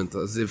movement,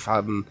 as if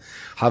having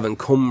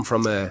come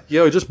from a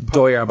Yeah, I just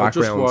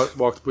background.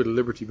 walked by the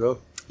Liberty Bell.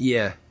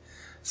 Yeah.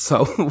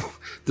 So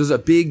there's a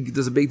big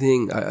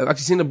thing. I've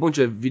actually seen a bunch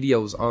of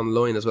videos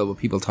online as well with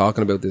people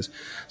talking about this,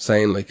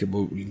 saying like,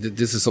 well,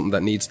 this is something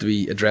that needs to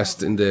be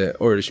addressed in the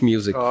Irish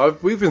music.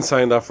 We've been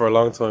saying that for a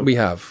long time. We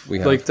have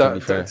Like to be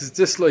that. fair. It's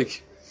just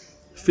like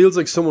feels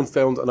like someone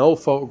found an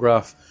old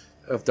photograph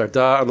of their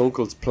dad and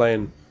uncles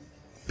playing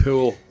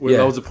pool with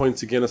Yeah. loads of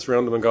pints of Guinness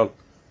around them and gone,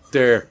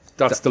 there.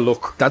 That's the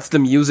look. That's the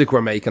music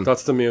we're making.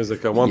 That's the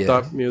music. I want Yeah.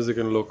 that music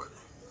and look.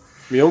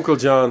 My Uncle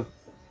John,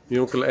 my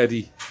Uncle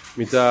Eddie,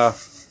 my dad,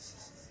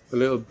 a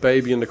little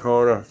baby in the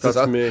corner. That's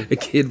That- me. A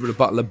kid with a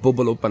bottle of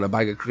Bubble Up and a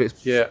bag of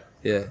crisps. Yeah.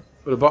 Yeah.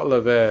 With a bottle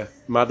of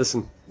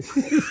Madison.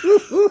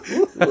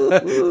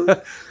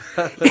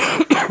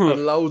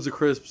 And loads of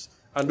crisps.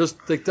 And just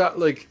like that,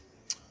 like,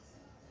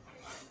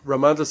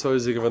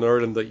 romanticising of an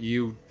Ireland that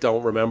you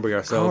don't remember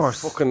yourself.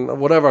 Course. Fucking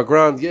whatever,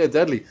 grand. Yeah,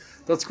 deadly.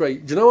 That's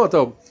great. Do you know what,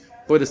 though?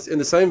 But it's in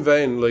the same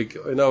vein, like,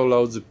 I know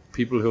loads of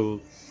people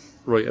who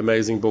write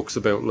amazing books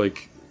about,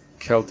 like,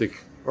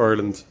 Celtic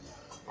Ireland.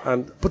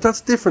 But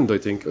that's different, I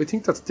think. I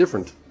think that's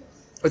different.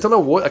 I don't know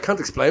why. I can't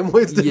explain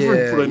why it's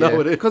different, but I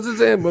know it is. Because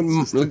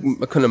it's like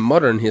a kind of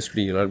modern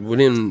history, like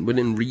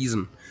within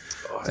reason.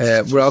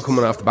 We're all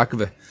coming off the back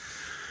of it.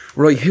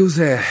 Right, who's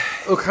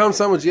Look, Ham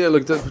Sandwich, yeah,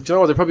 look, do you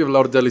know what? They probably have a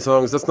lot of deadly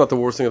songs. That's not the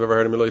worst thing I've ever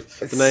heard in my life.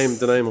 The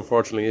name,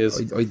 unfortunately, is.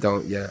 I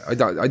don't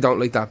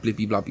like that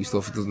blippy bloppy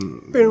stuff. It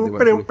doesn't.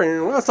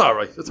 That's all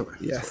right. That's okay.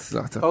 Yes,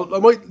 not that. I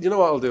might. You know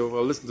what I'll do?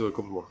 I'll listen to a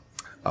couple more.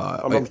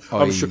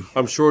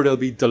 I'm sure they'll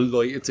be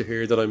delighted to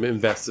hear that I'm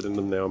invested in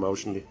them now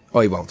emotionally.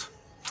 I won't.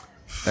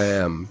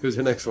 Who's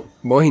your next one?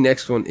 My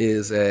next one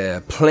is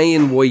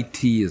Plain White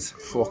Tees,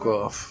 Fuck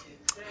off.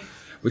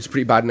 which is a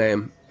pretty bad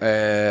name.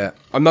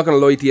 I'm not going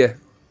to lie to you.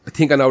 I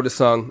think I know this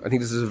song. I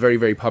think this is a very,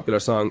 very popular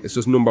song. It's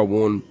just number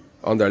one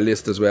on their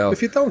list as well.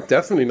 If you don't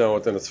definitely know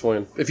it, then it's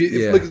fine. If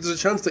like, there's a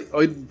chance that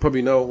I'd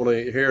probably know it when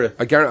I hear it.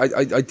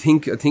 I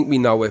think we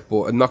know it,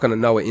 but I'm not going to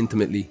know it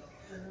intimately.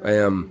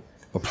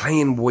 But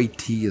Plain White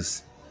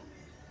Tees,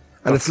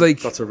 and it's like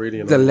that's a really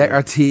the annoying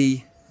letter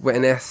T with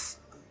an S.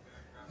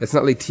 It's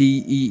not like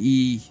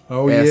TEES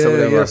Oh or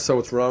whatever. yeah, so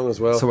it's wrong as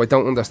well. So I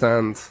don't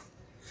understand.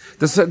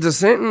 There's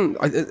certain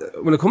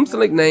when it comes to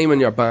like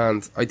naming your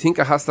band, I think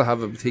it has to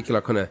have a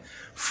particular kind of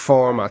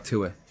format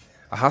to it.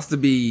 It has to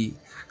be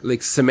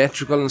like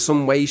symmetrical in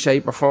some way,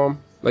 shape, or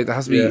form. Like there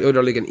has to be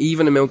either like an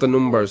even amount of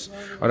numbers,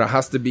 or there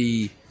has to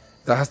be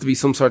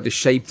some sort of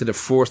shape to the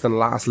first and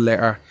last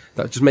letter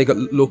that just make it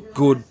look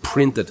good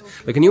printed.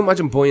 Like, can you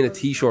imagine buying a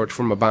T-shirt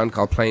from a band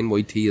called Plain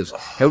White Tees?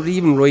 How do you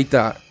even write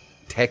that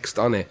text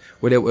on it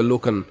without it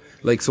looking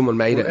like someone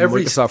made it in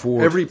Microsoft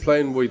Word? Every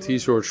Plain White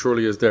T-shirt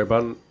surely is their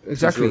band.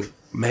 Exactly. T-shirt.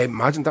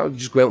 Imagine that. You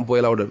just go out and buy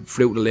a load of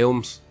Fruit of the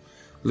Looms,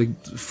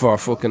 like for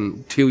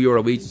fucking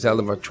 €2 each, and sell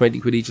them for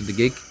 20 quid each at the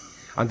gig,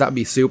 and that'd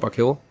be super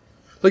cool.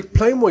 Like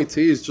Plain White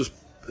Tea is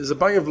a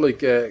bang of like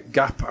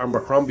Gap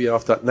Abercrombie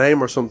off that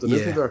name or something,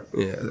 isn't there?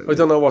 Yeah. I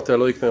don't know what they're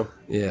like now.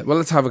 Yeah. Well,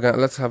 let's have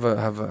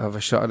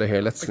a shot at it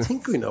here. I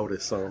think we know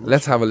this song.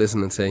 Let's have a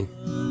listen and see.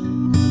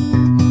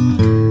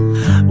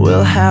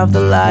 We'll have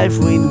the life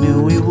we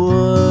knew we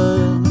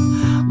would.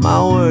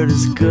 My word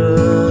is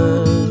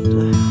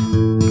good.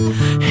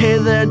 Hey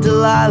there,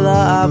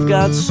 Delilah, I've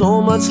got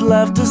so much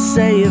left to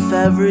say. If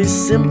every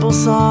simple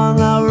song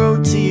I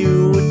wrote to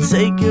you would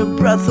take your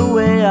breath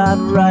away, I'd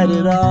write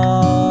it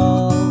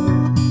all.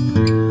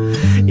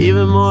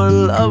 Even more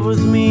in love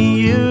with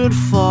me, you'd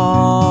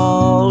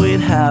fall.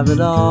 We'd have it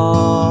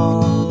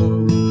all.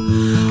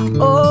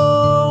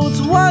 Oh,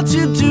 it's what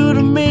you do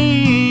to me.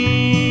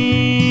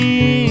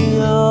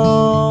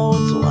 Oh,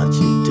 it's what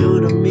you do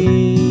to me.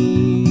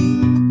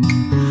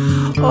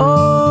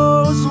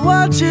 Oh, it's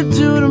what you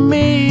do to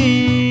me.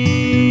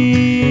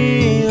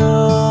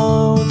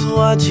 Oh, it's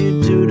what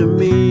you do to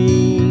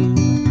me.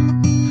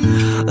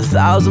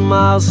 1,000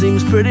 miles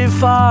seems pretty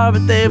far,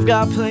 but they've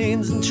got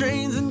planes and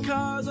trains and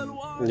cars and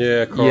water.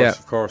 Yeah,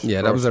 of course.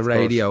 Yeah, that was a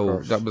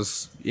radio. That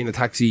was in a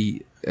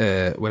taxi,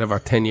 whatever,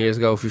 10 years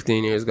ago,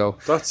 15 years ago.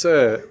 That's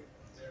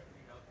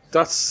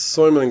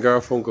Simon and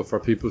Garfunkel for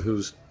people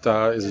whose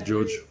dad is a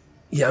judge.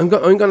 Yeah, I'm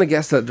going to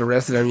guess that the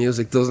rest of their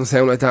music doesn't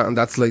sound like that, and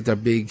that's like their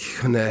big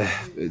kind of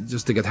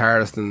just the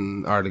guitarist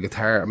or the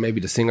guitar, maybe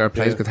the singer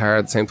plays guitar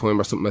at the same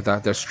time or something like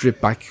that. They're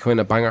stripped back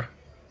kind of banger.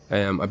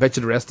 I bet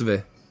you the rest of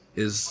it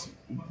is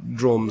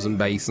drums and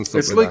bass and stuff.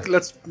 It's like like that.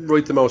 let's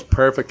write the most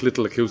perfect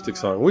little acoustic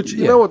song, which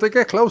you know what, they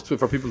get close to it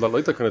for people that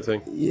like that kind of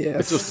thing. Yeah,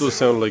 it just does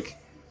sound like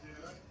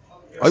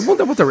I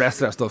wonder what the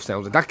rest of that stuff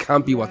sounds like. That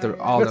can't be what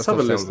all Let's that have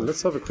a stuff sounds listen. like.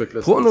 Let's have a quick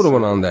listen. Put another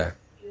one on there.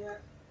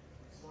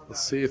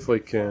 Let's see if I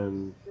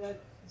can.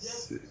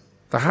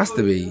 There has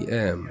to be.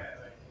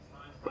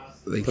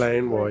 Like,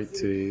 Plain white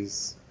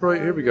tees.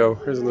 Right, here we go.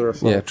 Here's another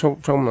song. yeah, throw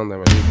one on there.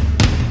 Right?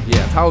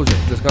 Yeah, I told you.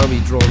 There's gonna be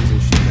drums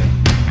and shit.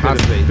 Has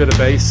to be. Bit of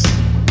bass.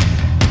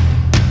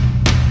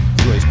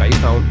 It's a nice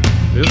bass tone.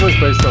 It is nice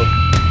bass though.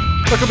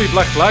 That could be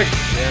Black Flag.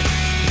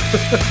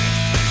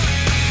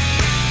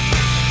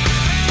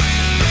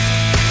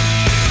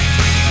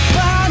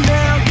 By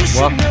now you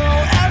should What?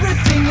 know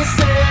everything you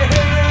say.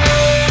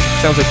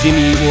 Sounds like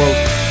Jimmy Eat World.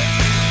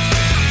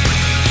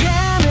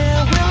 Can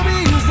and will be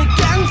used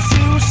against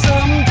you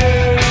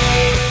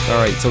someday.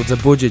 Alright, so it's a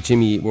budget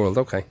Jimmy Eat World.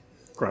 Okay.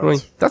 Grand.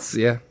 Right. That's,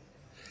 yeah.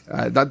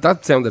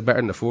 That sounded better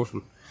than the fourth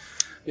one.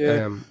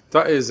 Yeah, Um,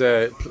 that is.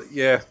 Yeah,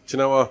 do you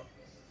know what?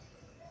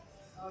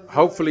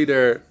 Hopefully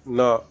they're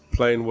not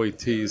plain white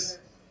tees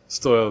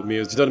style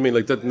music. Do you know what I mean?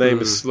 Like that name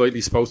is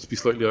slightly supposed to be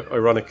slightly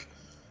ironic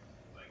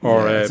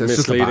or Yeah, it's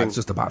misleading.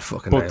 just a bad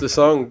fucking But name. the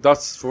song,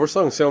 that's first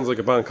song, sounds like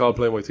a band called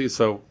Plain White Tees.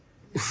 So,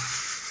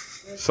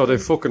 so they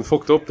fucking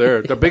fucked up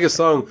there. Their biggest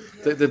song,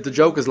 the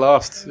joke is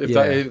lost. If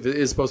Yeah. if it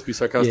is supposed to be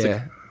sarcastic.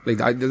 Yeah. Like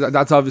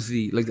that's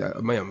obviously like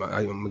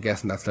I'm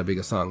guessing that's their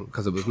biggest song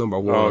because it was number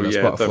one Oh, on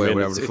yeah, Spotify I mean, or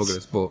whatever the it's- fuck it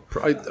is.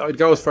 But I'd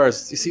go as far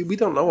as, you see, we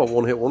don't know what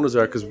one hit wonders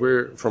are because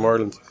we're from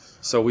Ireland,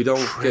 so we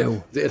don't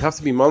True. get. It'd have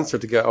to be Monster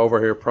to get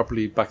over here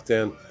properly back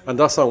then, and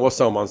that song was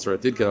so Monster.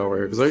 It did get over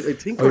here because I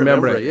think I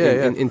remember it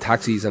Yeah, in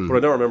taxis and but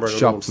I don't remember another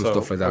shops one, and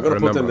so stuff like that. I'm going I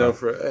to put them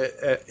remember down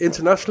that. for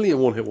internationally a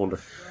one hit wonder.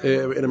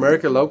 In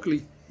America,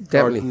 locally,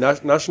 Definitely. or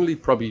nationally,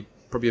 probably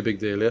a big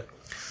deal. Yeah.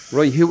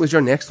 Right, who was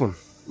your next one?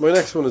 My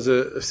next one is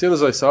as soon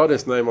as I saw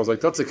this name, I was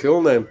like, that's a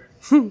cool name.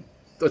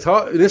 I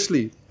thought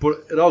initially,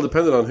 but it all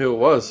depended on who it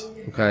was.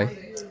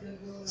 Okay.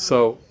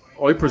 So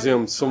I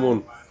presumed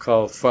someone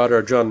called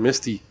Father John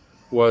Misty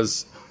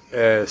was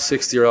a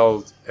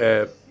 60-year-old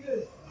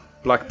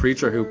black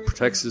preacher who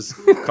protects his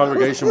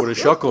congregation with a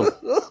shotgun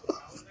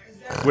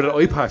with an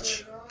eye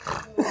patch.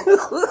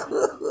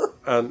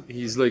 And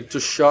he's like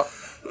just shot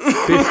 50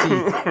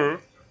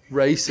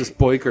 racist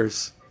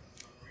bikers.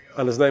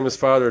 And his name is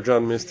Father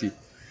John Misty.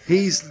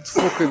 He's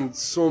fucking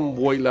some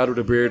white lad with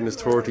a beard in his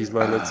 30s,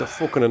 man. It's a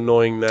fucking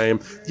annoying name.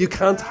 You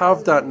can't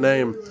have that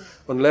name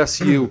unless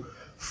you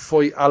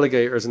fight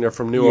alligators and you're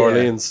from New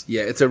Orleans.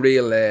 Yeah, it's a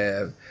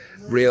real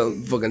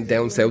fucking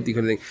down southy kind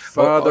of thing.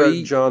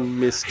 Father John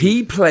Misty.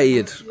 He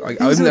played. I've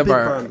in a big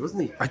never. band,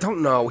 wasn't he? I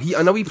don't know.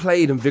 I know he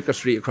played in Vicar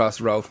Street across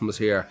the road from us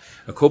here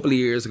a couple of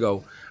years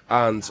ago,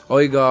 and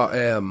I got.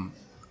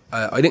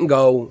 I didn't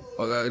go.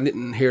 I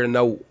didn't hear a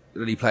note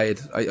that he played.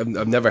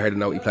 I've never heard a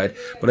note he played,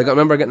 but I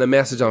remember getting a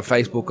message on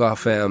Facebook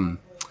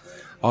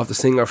off the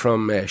singer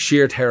from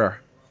Sheer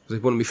Terror. It was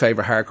like one of my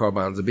favourite hardcore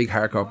bands, a big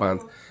hardcore band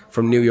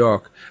from New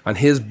York, and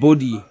his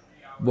buddy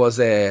was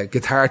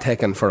guitar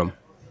teching for him.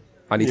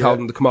 And he told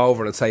him to come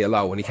over and say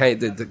hello. And he came.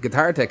 The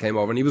guitar tech came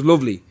over, and he was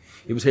lovely.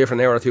 He was here for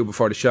an hour or two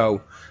before the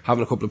show,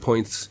 having a couple of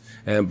points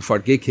before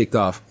the gig kicked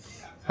off.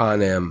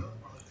 And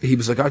he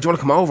was like, "Oh, do you want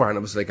to come over?" And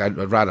I was like, "I'd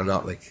rather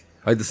not." Like,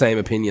 I had the same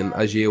opinion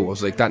as you. I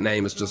was like, "That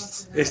name is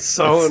just It's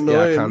so yeah,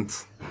 annoying. I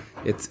can't.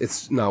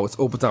 It's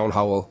up down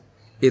Howell.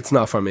 It's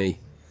not for me."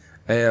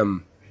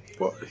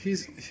 Well,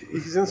 he's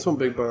in some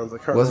big bands. I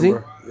can't Was he?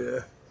 remember. Yeah.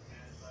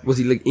 Was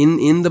he like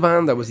in the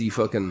band, or was he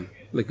fucking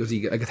like was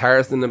he a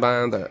guitarist in the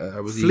band,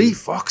 or was he Fleet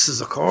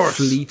Foxes, of course.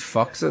 Fleet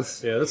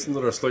Foxes? Yeah, that's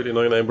another slightly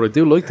annoying name, but I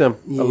do like them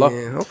a lot.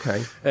 Yeah,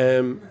 okay.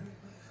 Um,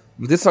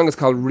 This song is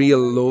called Real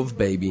Love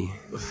Baby,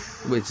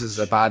 which is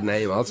a bad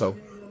name also.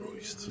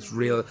 It's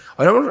real.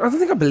 I don't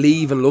think I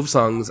believe in love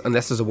songs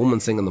unless there's a woman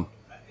singing them.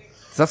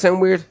 Does that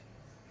sound weird?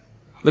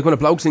 Like when a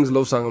bloke sings a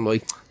love song, I'm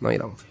like, no, you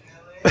don't.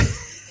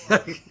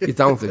 You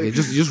don't. You're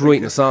just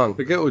writing a song.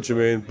 I get what you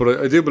mean,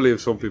 but I do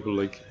believe some people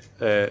like.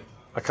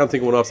 I can't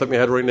think of one off the top of my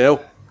head right now.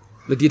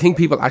 Like, do you think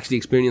people actually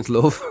experience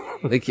love,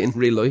 like in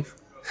real life?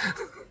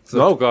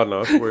 No, God,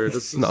 no, it's weird.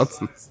 It's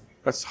nonsense.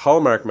 That's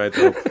Hallmark made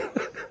though.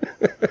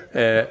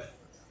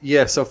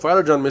 Yeah, so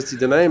Father John Misty,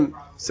 the name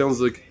sounds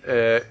like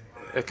a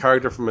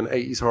character from an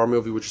 80s horror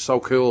movie, which is so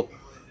cool.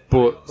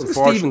 But It's a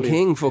unfortunately, Stephen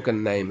King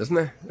fucking name, isn't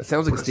it? It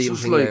sounds like a it's Stephen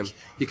just King like name.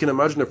 you can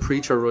imagine a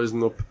preacher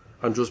rising up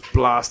and just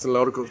blasting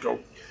loud of guns, go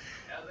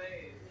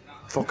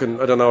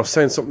fucking, I don't know,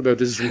 saying something about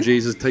this is from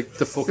Jesus, take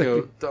the fuck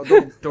out,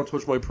 don't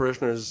touch my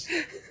parishioners.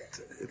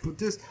 But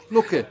this,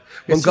 look at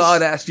When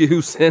God asked you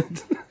who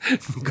sent,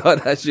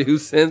 God asked you who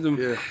sent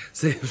him, Yeah.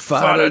 say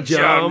Father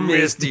John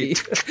Misty.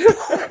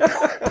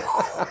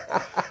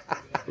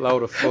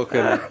 load of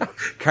fucking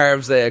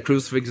Carves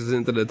crucifixes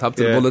into the top of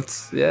the Yeah.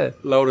 bullets. Yeah.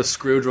 load of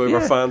screwdriver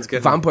fans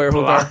getting Vampire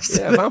Hunter. blasted.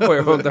 Yeah,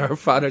 Vampire Hunter,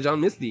 Father John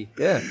Misty.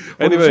 Yeah.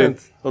 Anyway, 100%.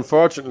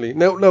 unfortunately,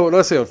 no, when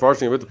I say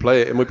unfortunately, we're about to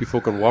play it, it might be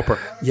fucking Whopper.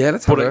 Yeah,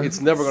 let's have But it.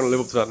 it's never going to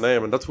live up to that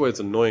name, and that's why it's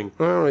annoying.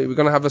 All right, we're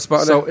going to have a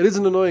spot So there. it is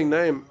an annoying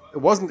name.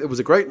 It was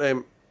a great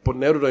name, but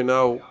now that I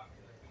know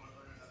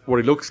what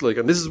he looks like,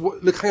 and this is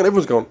what, look, hang on,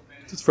 everyone's going,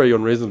 that's very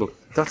unreasonable.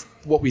 That's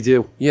what we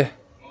do. Yeah.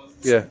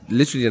 Yeah,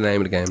 Literally the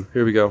name of the game.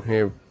 here we go.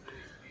 Here.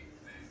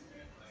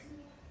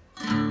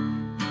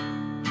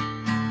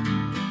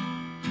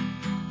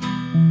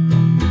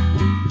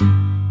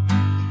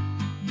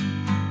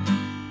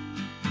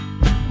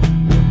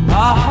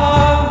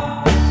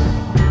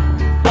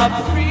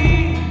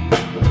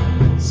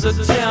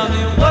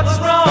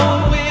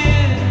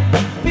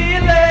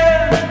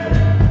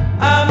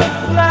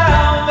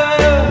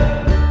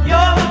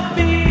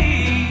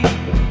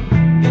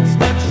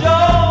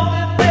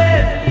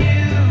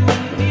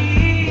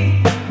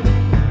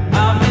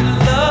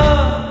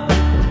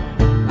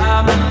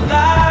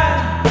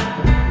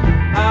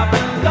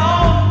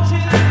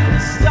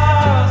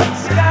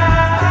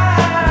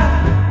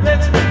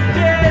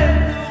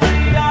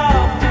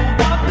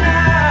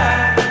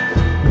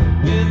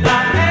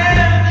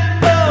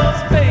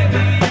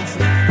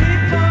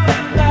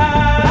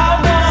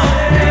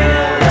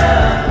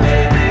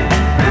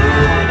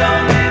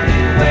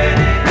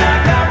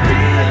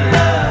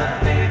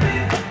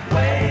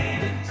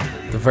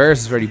 verse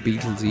is very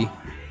Beatlesy.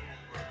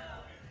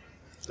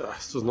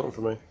 This does nothing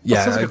for me. Yeah,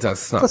 that sounds like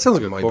that's not that sounds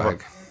like a my cover.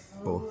 bag.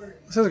 But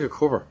That sounds like a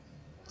cover,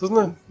 doesn't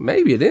it?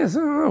 maybe it is. I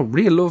don't know.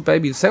 Real Love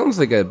Baby. It sounds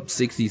like a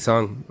 60s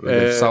song, like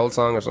a soul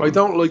song or something. I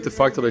don't like the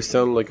fact that I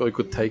sound like I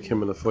could take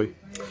him in a fight.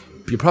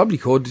 You probably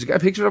could. Did you get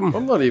a picture of him?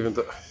 I'm not even.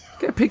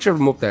 Get a picture of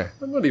him up there.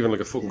 I'm not even like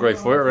a fucking great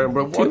fighter,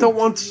 but I don't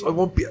want. I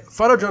won't be.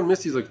 Father John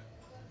Misty's like.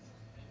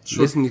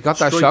 Listen, he's got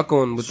that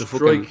shotgun with the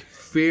fucking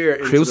fear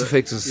into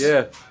crucifixes.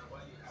 Yeah.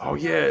 Oh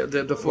yeah,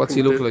 the fucking. What's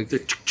he look like?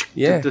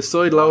 Yeah. The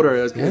side loader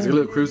has a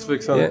little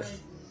crucifix on it.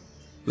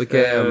 Like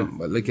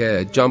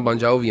John Bon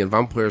Jovi and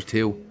Vampires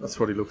 2. That's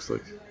what he looks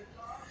like.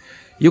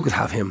 You could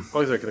have him.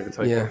 I think I could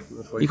take Yeah. him in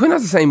a fight. You couldn't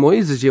have the same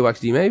eyes as you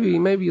actually.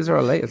 Maybe he's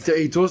related.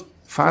 He does.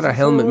 Father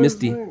Helmet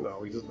Misty.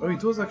 No, he does. Oh, he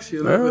does actually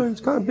a little bit.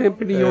 He's got a bit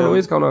of your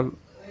eyes going on.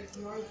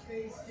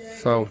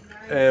 So,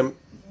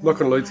 Not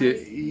gonna lie to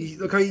you,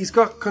 he's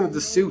got kind of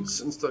the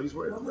suits and stuff he's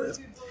wearing.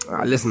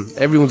 listen,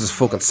 everyone's just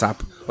fucking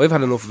sap. I've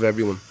had enough of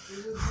everyone.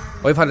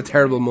 I've had a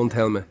terrible month,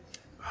 Helmet.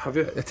 Have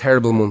you? A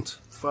terrible month.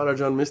 Father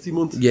John Misty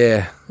month?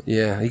 Yeah.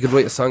 He could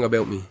write a song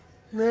about me.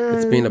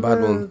 It's been a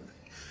bad one.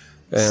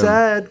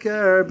 Sad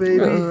girl,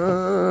 baby.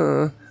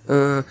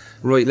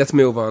 Right, let's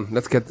move on.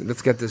 Let's get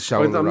this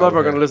show. I'm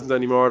never going to listen to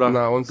any more of that.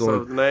 No, I'm So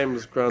done. the name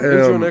is grand.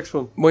 Who's your next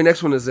one? My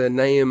next one is a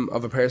name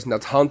of a person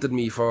that's haunted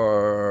me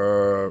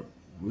for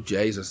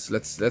Jesus.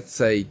 Let's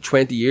say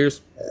 20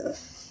 years.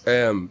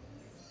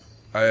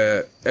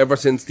 Ever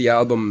since the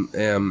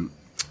album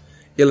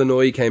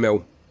Illinois came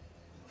out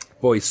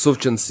by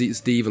Sufjan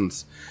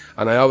Stevens,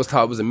 and I always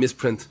thought it was a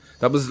misprint.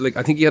 That was like,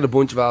 I think he had a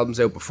bunch of albums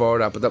out before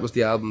that, but that was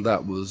the album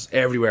that was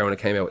everywhere when it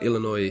came out.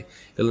 Illinois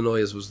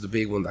was the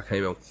big one that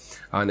came out,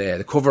 and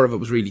the cover of it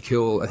was really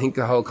cool. I think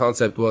the whole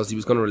concept was he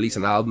was going to release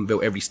an album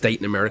about every state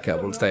in America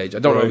at one stage. I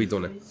don't know if he'd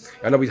done it.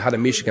 I know he had a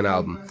Michigan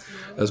album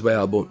as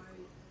well, but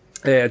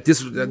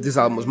this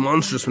album was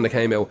monstrous when it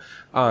came out,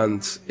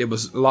 and it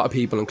was a lot of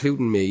people,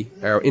 including me,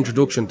 our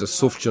introduction to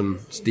Sufjan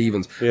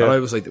Stevens. Yeah. And I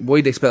was like,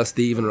 why they spell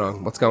Steven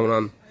wrong? What's going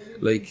on?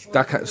 Like,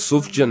 that kind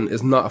Sufjan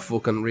is not a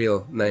fucking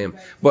real name,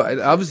 but it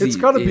obviously It's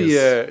got to be.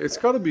 is. It's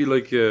got to be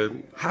like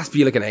Has to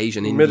be like an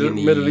Asian, Indian,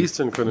 Middle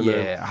Eastern kind of name.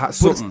 yeah, But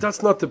something.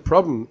 that's not the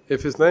problem.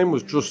 If his name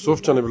was just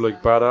Sufjan, it'd be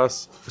like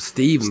badass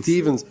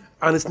Stevens.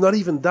 And it's not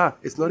even that.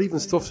 It's not even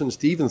Sufjan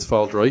Stevens'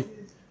 fault, right?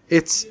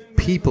 It's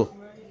people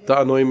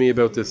that annoy me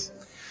about this.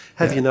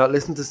 Have you not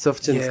listened to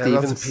Sufjan Yeah,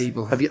 Stevens? lots of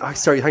people. Have you?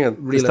 Sorry, hang on.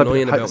 Real Stop.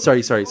 annoying about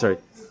Sorry.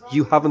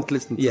 You haven't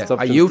listened to Yeah, Sufjan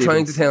are you Stevens.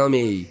 trying to tell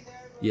me?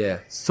 Yeah,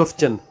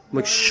 Sufjan? I'm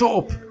like, shut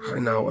up. I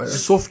know.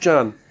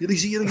 Sufjan.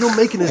 You're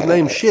making his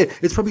name shit.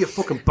 It's probably a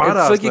fucking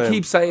badass It's like you name.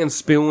 keep saying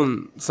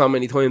spoon so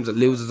many times it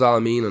loses all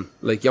meaning.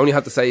 Like, you only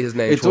have to say his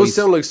name It twice. does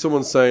sound like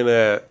someone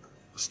saying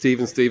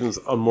Stephen Stevens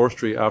on Moore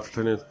Street after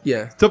 10 years.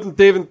 Yeah. Tupton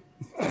Steven.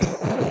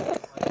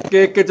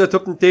 Get your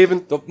Tupton Steven.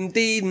 Dupton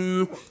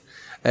Deeden.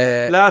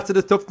 Last of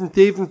the Tupton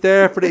Steven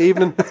there for the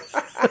evening.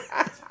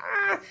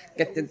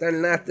 Get the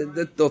last of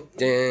the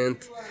Dupton.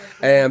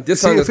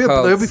 This song is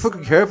I'll be called...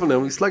 fucking careful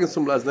now. He's slagging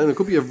some lad's name. It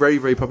could be a very,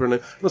 very popular name.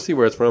 Let's see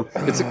where it's from.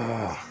 Do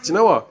you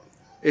know what?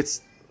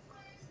 It's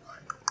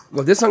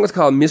Well, this song is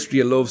called Mystery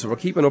of Love, so we're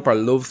keeping up our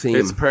love theme.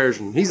 It's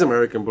Persian. He's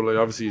American, but like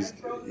obviously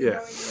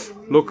he's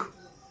Look,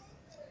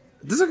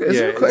 Is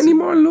there any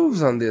more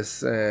loves on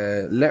this?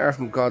 Letter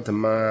from God to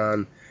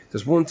Man.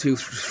 There's 1, 2,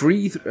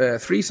 3,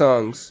 3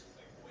 songs.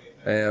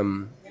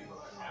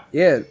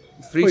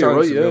 Three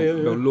songs right,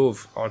 about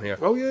love on here.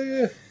 oh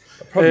yeah.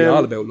 Probably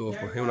all about love,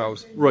 but who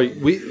knows? Right,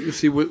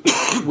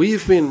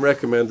 we've been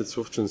recommended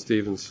Sufjan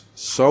Stevens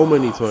so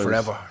many times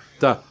Forever.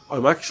 that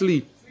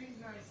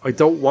I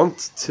don't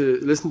want to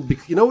listen.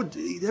 You know,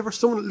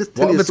 someone listen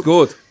to What you if it's something-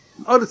 good?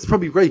 Oh, that's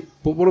probably great.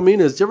 But what I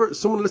mean is, someone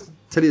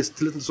tell you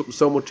to listen to something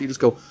so much you just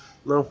go,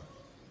 no.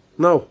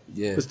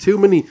 Yeah. There's too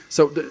many.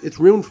 So it's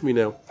ruined for me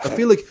now. I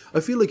feel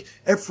like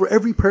for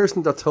every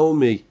person that told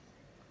me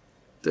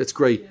it's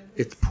great,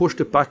 it's pushed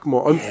it back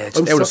more. it's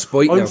out of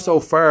spite now. I'm so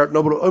far.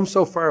 No, but I'm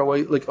so far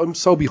away. Like I'm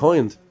so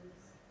behind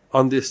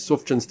on this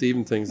Sufjan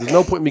Stevens things. There's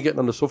no point in me getting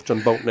on the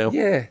Sufjan boat now.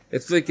 Yeah,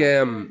 it's like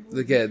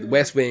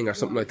West Wing or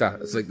something like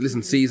that. It's like,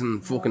 listen, season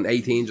fucking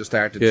 18 just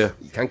started. Yeah.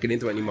 You can't get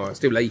into it anymore. It's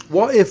too late.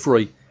 What if,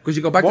 right? Because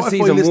you go back What to if I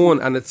season listen-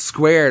 1 and it's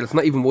squared. It's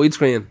not even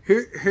widescreen.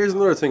 Here's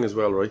another thing as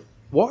well, right?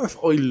 What if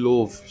I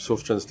love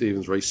Sufjan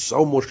Stevens, right,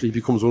 so much that he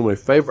becomes one of my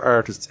favourite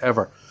artists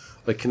ever?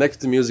 I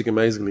connect to music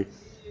amazingly.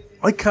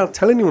 I can't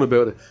tell anyone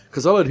about it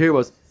because all I'd hear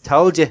was,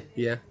 told you.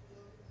 Yeah.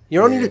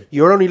 You're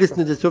only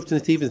listening to Sufjan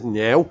Stevens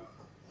now?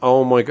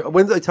 Oh my God.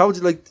 When I told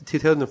you, like,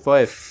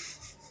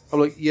 2005. I'm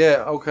like,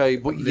 yeah, okay,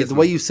 but the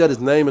way you said his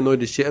name annoyed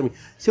the shit out of me.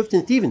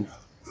 Sufjan Stevens.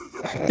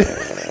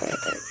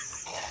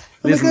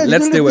 Listen,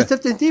 let's do it.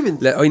 Sufjan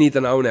Stevens. I need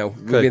to know now.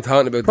 We've been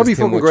talking about Probably this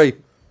too fucking much. great.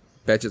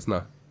 Bet it's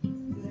not.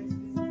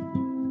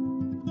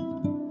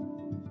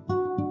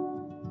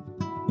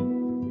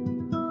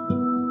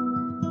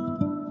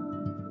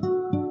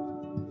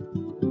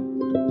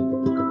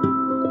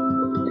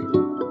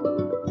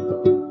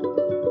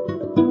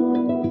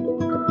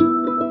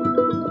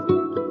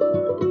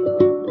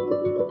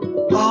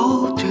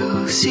 All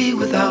to see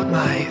without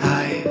my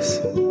eyes.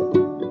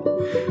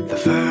 The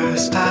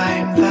first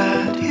time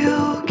that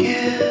you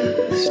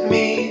kissed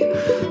me,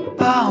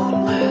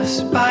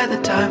 boundless by the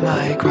time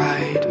I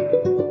cried.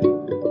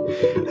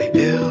 I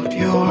built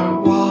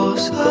your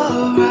walls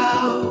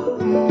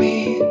around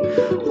me.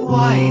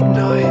 White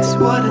noise,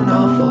 what an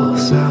awful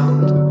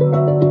sound.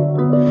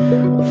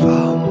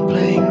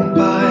 Fumbling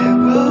by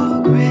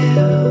Rogue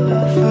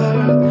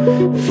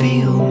River,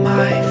 feel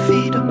my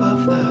feet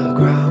above the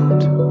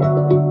ground.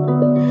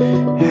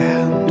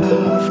 Hand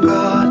of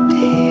God,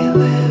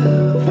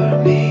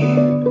 deliver me.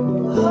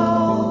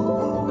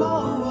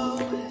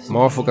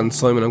 More fucking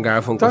Simon and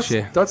Garfunkel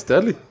shit. That's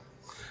deadly.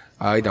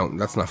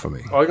 That's not for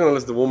me. I'm gonna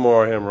listen to one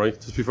more of him, right?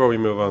 Just before we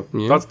move on.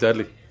 Yeah. That's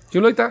deadly. Do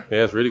you like that?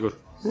 Yeah, it's really good.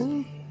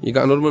 You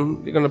got another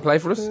one you're going to play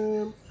for us?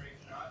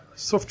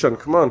 Sufjan,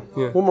 come on.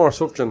 Yeah. One more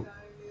Sufjan.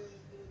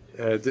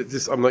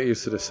 This I'm not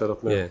used to this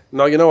setup now. Yeah.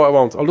 No, you know what? I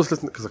won't. I'll just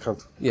listen because I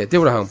can't. Yeah,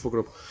 do it at home. Fuck it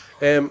up.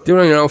 Do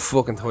it on your own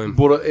fucking time.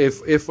 But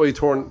if I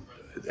turn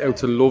out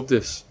to love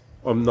this,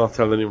 I'm not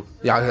telling anyone.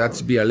 Yeah,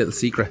 that'd be a little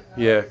secret.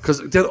 Yeah,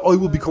 because then I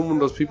will become one of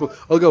those people.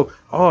 I'll go,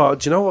 oh,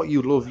 do you know what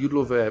you'd love? You'd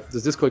love,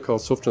 there's this guy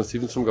called Sufjan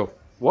Stevenson. Go,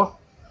 what?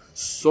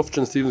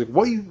 Sufjan Stevenson.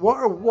 What?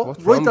 What's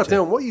Write wrong that with you?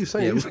 down. What are you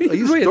saying? Yeah, Are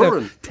you write it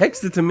stuttering? down.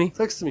 Text it to me.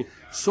 Text me.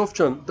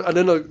 Sufjan. And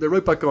then they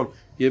write back on,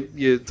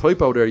 you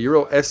typo there, you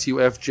wrote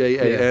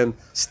Sufjan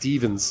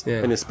Stevens, Yeah.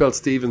 and you spelled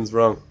Stevens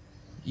wrong.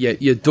 Yeah,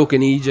 you duck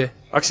and EJ.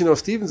 Actually, no,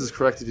 Stevens is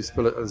correct if you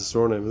spell it as a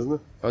surname, isn't it?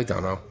 I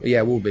don't know. Yeah,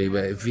 it will be.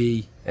 But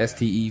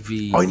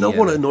V-S-T-E-V. I know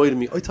what annoyed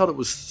me. I thought it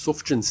was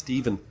Sufjan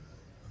Steven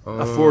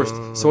at first.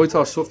 So I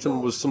thought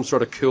Sufjan was some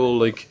sort of cool,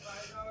 like,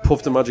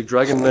 Puff the Magic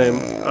Dragon name.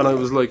 And I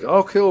was like,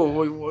 oh,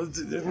 cool. King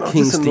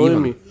This annoyed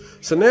Stephen. me.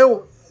 So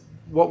now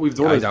what we've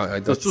done I is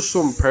don't- there's just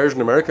some Persian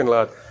American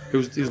lad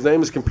whose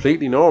name is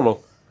completely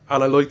normal.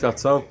 And I like that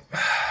song.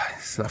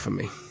 It's not for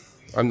me.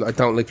 I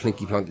don't like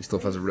plinky plonky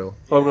stuff as a rule.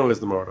 I'm going to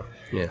listen to more of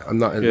that. Yeah, I'm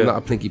not Yeah. not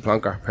a plinky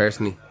plonker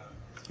personally.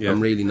 Yeah. I'm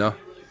really not.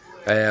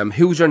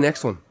 Who's your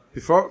next one?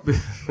 Before What,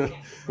 have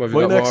you my got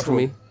more next for one,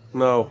 me?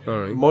 no,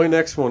 Alright. my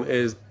next one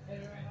is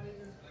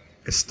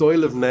a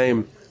style of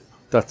name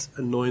that's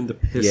annoying the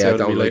piss Yeah, I out of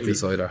don't me like lately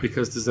this either.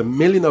 because there's a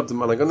million of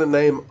them, and I'm going to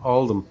name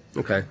all of them.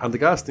 Okay. And the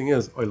gas thing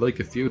is, I like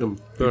a few of them.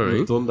 People Alright.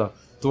 have done that.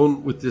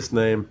 Done with this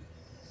name,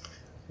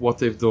 what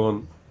they've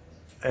done.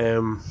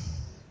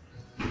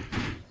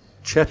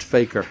 Chet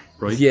Faker,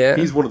 right? Yeah.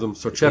 He's one of them.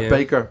 So Chet Yeah.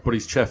 Baker, but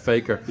he's Chet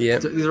Faker. Yeah.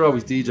 These are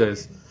always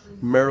DJs.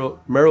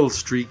 Meryl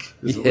Streak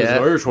is an Yeah.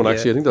 Irish one,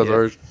 actually. Yeah. I think that's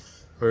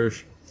Yeah.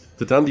 Irish.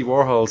 The Dandy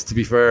Warhols, to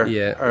be fair,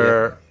 Yeah.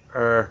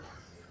 are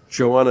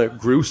Joanna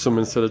Gruesome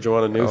instead of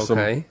Joanna Newsom.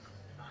 Okay.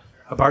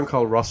 A band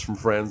called Ross from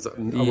Friends. I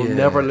will Yeah.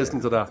 never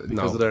listen to that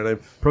because No. of their name.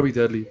 Probably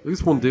deadly. At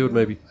least one dude,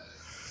 maybe.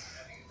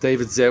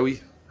 David Zowie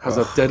has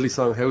that deadly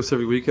song House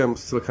every weekend.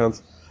 Still can't.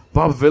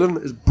 Bob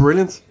Vylan is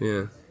brilliant,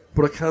 Yeah.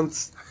 but I can't.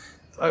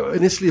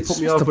 Initially, it put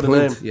me What's off the with the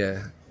name. point? Yeah.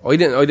 I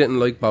didn't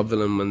like Bob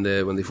Vylan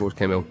when they first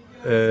came out.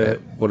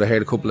 But I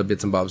heard a couple of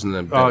bits and bobs and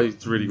then Oh,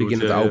 it's really good.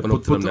 beginning yeah, to open yeah.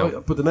 up to them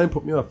now. But the name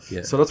put me off.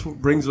 Yeah. So that's what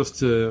brings us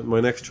to my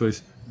next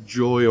choice,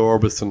 Joy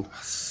Orbison.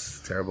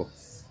 It's terrible.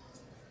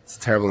 It's a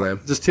terrible name.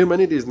 There's too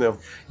many of these now.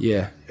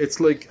 Yeah. It's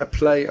like a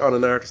play on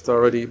an artist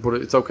already, but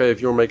it's okay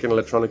if you're making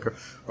electronic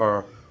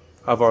or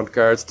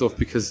avant-garde stuff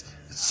because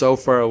it's so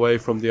far away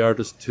from the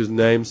artist whose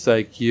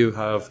namesake you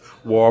have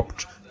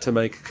warped to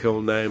make a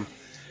cool name.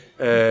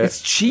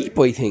 It's cheap,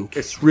 I think.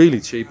 It's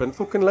really cheap and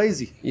fucking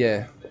lazy.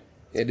 Yeah.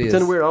 It is.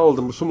 Then we're old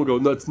and someone go,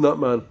 no, it's not,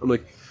 man. I'm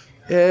like,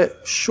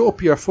 shut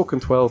up, you're fucking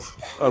 12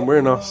 and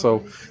we're not.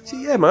 So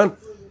yeah, man,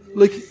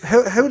 like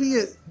how do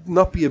you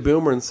not be a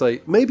boomer and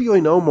say, maybe I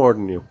know more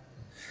than you?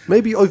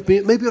 Maybe I've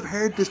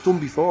heard this done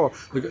before.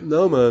 Like,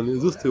 no, man,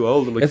 is this too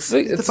old? I'm like, It's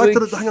like- the it's fact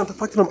like- that the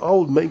fact that I'm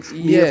old makes me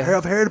Yeah.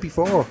 I've heard it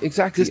before.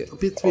 Exactly. Just a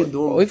bit's been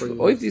done. for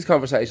you. I've these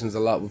conversations a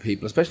lot with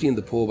people, especially in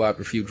the pub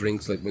after a few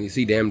drinks. Like when you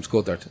see them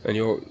scuttered and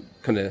you're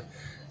kind of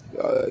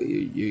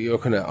you're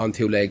kind of on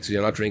two legs, so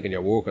you're not drinking,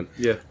 you're working.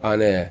 Yeah.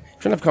 And trying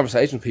to have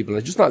conversations with people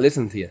and they're just not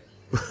listening to you.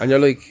 And you're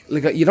like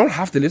you don't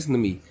have to listen to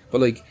me,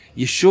 but like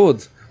you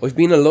should. I've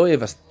been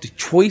alive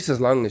twice as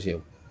long as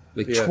you.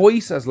 Like Yeah.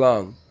 twice as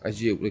long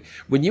as you. Like,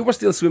 when you were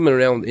still swimming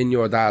around in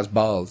your dad's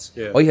balls,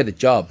 Yeah. I had a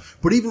job.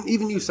 But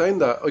even you saying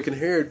that, I can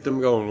hear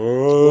them going,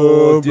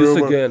 oh, This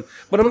boomer." again.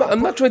 But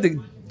I'm not trying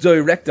to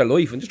direct their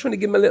life. I'm just trying to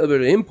give them a little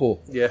bit of input.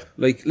 Yeah.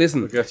 Like,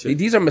 listen, I get you.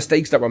 these are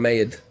mistakes that were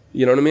made.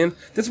 You know what I mean?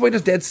 That's why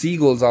there's dead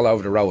seagulls all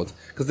over the road.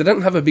 Because they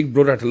didn't have a big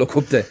brother to look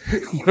up to.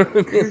 You know what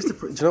I mean? Here's the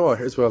do you know what?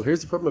 Here's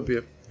the problem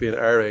with being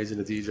our age in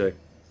a DJ.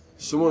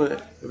 Someone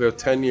about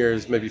 10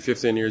 years, maybe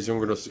 15 years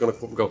younger than us is going to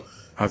come up and go,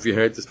 have you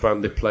heard this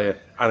band? They play it,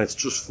 and it's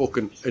just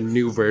fucking a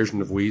new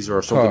version of Weezer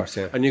or something. Course,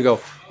 yeah. And you go,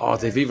 oh,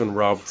 they've even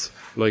robbed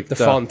like The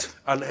that. font.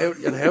 And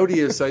how do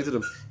you say to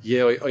them,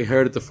 yeah, I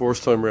heard it the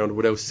first time around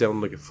without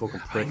sounding like a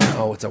fucking prick?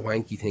 Oh, it's a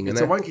wanky thing, It's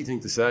isn't a it? wanky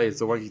thing to say.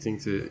 It's a wanky thing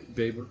to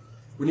be able.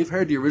 When you've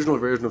heard the original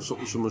version of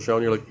something someone's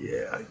showing, you're like,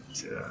 yeah.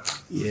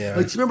 Yeah.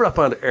 Like, do you remember that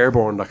band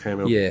Airborne that came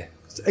out? Yeah.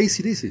 It's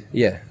AC/DC.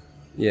 Yeah.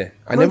 Yeah,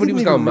 and everybody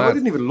was going I mad.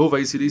 didn't even love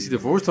AC/DC the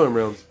first time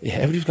round. Yeah,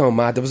 everybody was going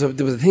mad. There was a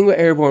thing with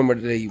Airborne where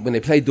when they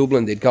played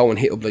Dublin, they'd go and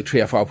hit up like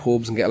 3 or 4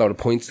 pubs and get a lot of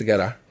points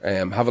together,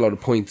 have a lot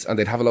of points, and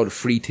they'd have a lot of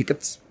free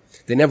tickets.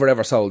 They never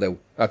ever sold out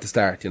at the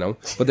start, you know.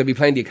 But they'd be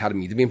playing the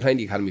Academy. They've been playing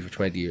the Academy for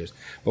 20 years.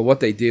 But what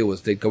they do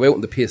is they'd go out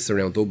in the piss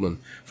around Dublin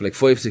for like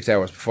 5-6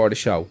 hours before the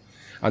show,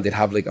 and they'd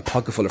have like a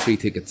pocket full of free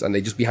tickets, and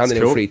they'd just be handing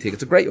out free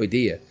tickets. It's a great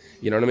idea.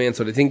 You know what I mean?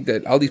 So they think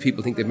that all these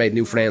people think they've made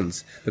new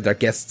friends, that they're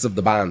guests of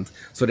the band.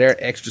 So they're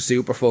extra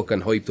super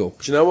fucking hyped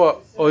up. Do you know what?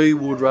 I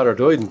would rather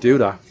die than do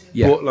that.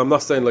 Yeah. But I'm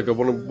not saying like I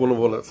want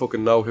to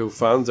fucking know who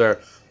fans are,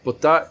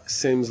 but that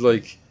seems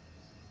like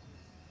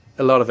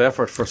a lot of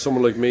effort for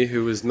someone like me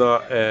who is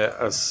not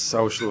as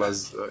social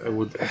as I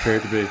would appear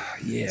to be.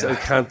 Yeah. So I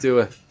can't do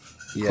it.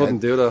 Yeah. Couldn't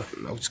do that.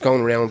 I was going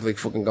around like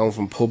fucking going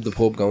from pub to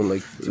pub going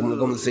like, do you want to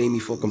come and see me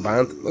fucking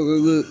band?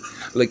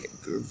 Like,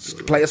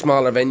 play a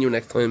smaller venue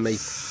next time,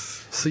 mate.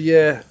 So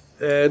yeah,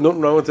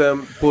 nothing wrong with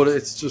them, but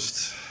it's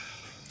just...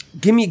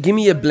 Give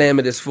me a blame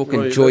of this fucking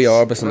Right, Joy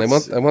let's-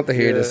 Orbison. I want to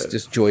hear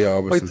this Joy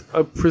Orbison.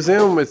 I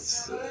presume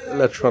it's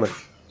electronic.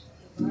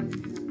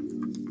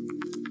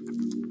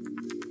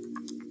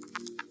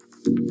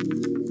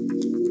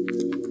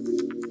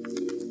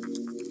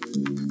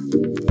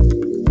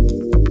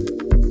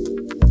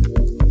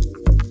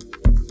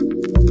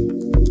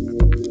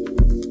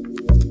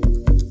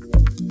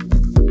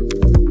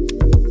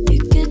 You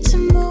get to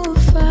move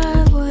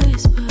 5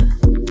 ways, but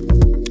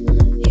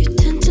you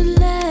tend to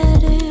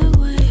let it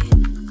wait.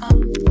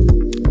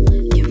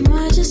 You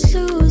might just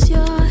lose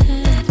your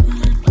head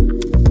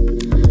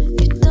when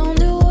you don't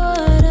do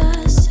what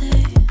I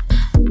say.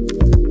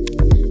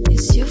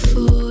 It's your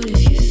fault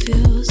if you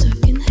feel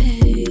stuck in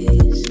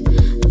haze.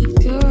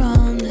 Look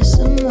around, there's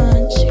so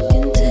much you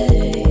can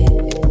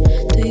take.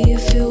 Do you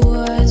feel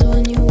wise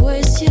when you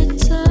waste your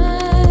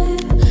time?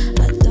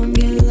 I don't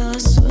get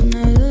lost when I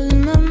lose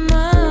my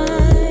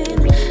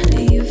mind.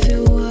 Do you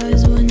feel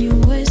wise when you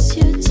waste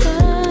your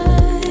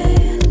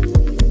time?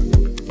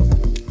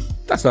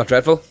 That's not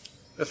dreadful.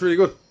 That's really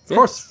good. Of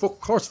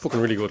course, fucking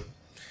really good.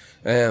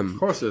 Of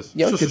course it is.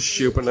 Yeah, It's just a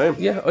stupid name.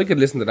 Yeah, I could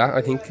listen to that.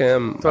 I think,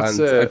 That's,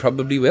 and I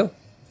probably will.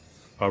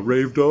 I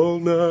raved all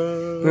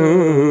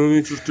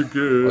night just to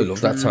get I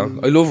love that song.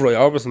 I love Roy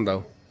Orbison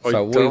though,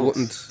 so why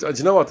wouldn't? Do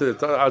you know what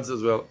that adds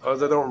as well? I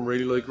don't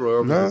really like Roy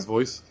Orbison's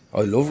voice.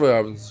 I love Roy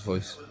Orbison's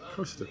voice. Of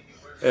course you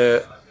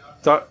do.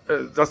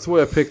 That's the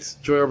way I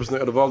picked Joy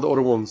Orbison out of all the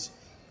other ones.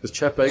 Because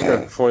Chet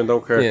Baker, Fine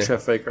Don't Care, Yeah.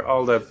 Chet Baker,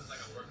 all that.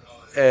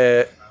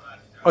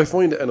 I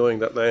find it annoying,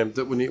 that name,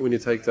 that when you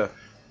take that.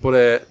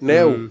 But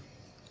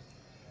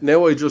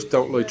now I just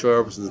don't like Joy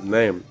Orbison's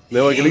name.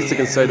 Now at least I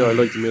can say that I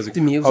like the music.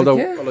 The music, Although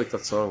yeah. I like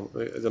that song.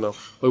 I don't know.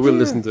 I will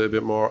listen to it a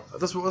bit more.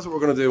 That's what we're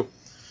going to do.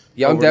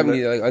 Yeah, I'm Over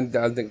definitely. I'm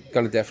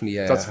gonna definitely.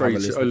 That's have very. a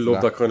listen I to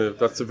love that kind of.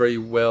 That's a very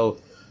well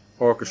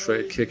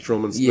orchestrated kick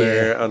drum and Yeah.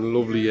 snare and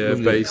lovely,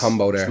 Lovely bass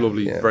combo there. It's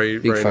lovely, Yeah. very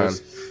Big very fan.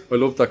 nice. I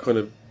love that kind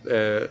of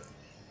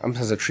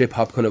Has a trip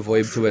hop kind of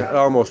vibe to it.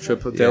 almost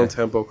down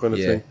tempo kind of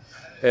Yeah.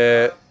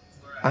 thing.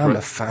 I'm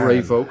a fan.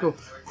 Great vocal,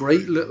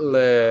 great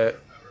little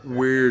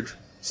weird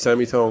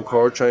semitone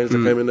chord change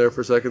that came in there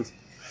for a second.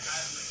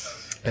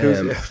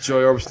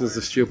 Joy Orbison is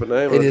the stupid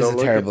name. It I is don't a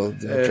like terrible, it.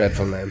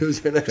 dreadful name.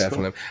 Who's your next Dreadful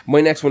one? name.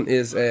 My next one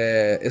is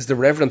the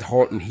Reverend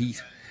Horton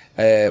Heat,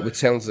 which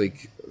sounds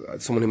like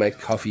someone who makes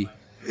coffee.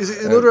 Is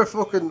it another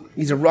fucking?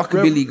 He's a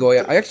rockabilly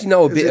guy. I actually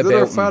know a Is bit it another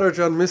about him. Father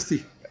John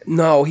Misty?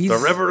 No, he's The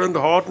Reverend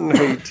Horton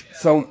Heat.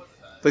 so.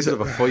 They should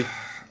have a fight.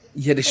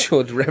 Yeah, they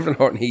should. Reverend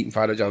Horton Heat and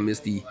Father John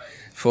Misty,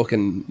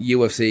 fucking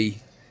UFC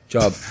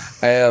job.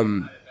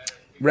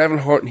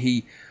 Reverend Horton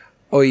Heat,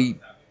 I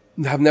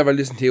have never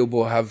listened to,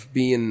 but have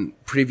been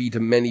privy to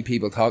many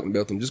people talking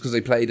about them, just because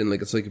they played in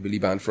like a psychobilly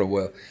band for a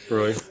while.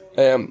 Right.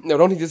 Now, I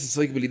don't think this is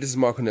psychobilly. This is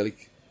more kind of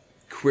like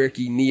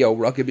quirky neo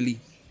rockabilly,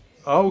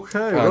 Okay,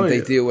 And right.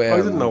 they do, I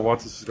didn't know what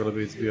this was going to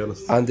be, to be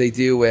honest. and they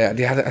do. I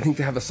think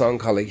they have a song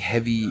called like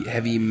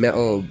Heavy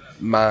Metal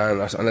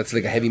Man, and it's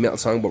like a heavy metal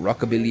song, but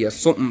rockabilly or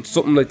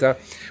something like that.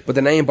 But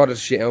the name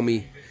bothers shit out of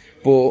me.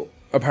 But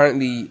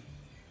apparently,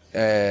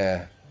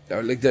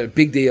 like they're a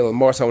big deal,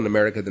 more so in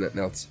America than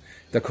anything else.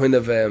 They're kind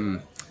of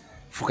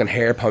fucking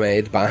hair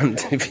pomade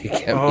band, if you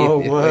get me. Oh,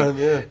 Like,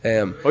 man,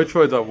 yeah. I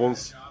tried that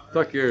once.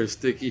 That gear is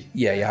sticky.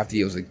 Yeah, you have to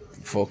use like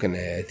fucking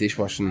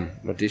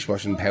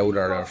dishwashing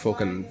powder or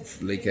fucking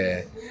like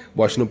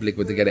washing up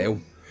liquid to get it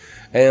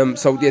out.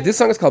 So yeah, this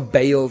song is called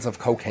Bales of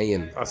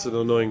Cocaine. That's an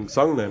annoying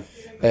song name.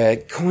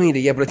 Kinda,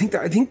 yeah, but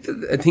I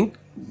think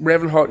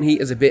Reverend Horton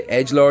Heat is a bit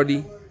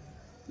edgelordy.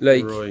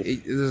 Like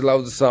Right. there's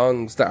loads of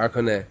songs that are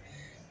kind of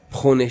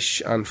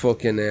punish and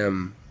fucking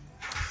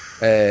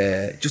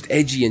just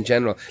edgy in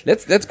general.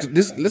 Let's.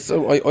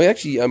 I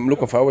actually am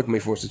looking forward to my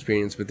first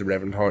experience with the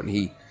Reverend Horton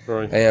Heat.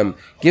 Right.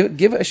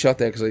 Give it a shot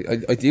there, because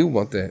I do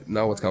want to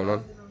know what's going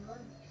on.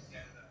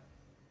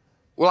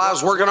 Well, I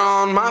was working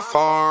on my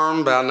farm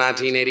about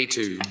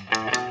 1982,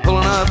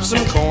 pulling up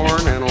some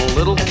corn and a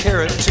little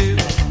carrot too.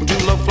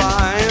 Two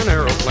low-flying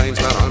aeroplanes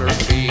about 100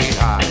 feet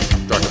high,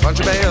 dropped a bunch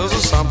of bales of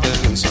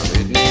something and some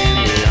hit me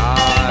in the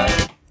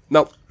eye.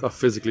 No, That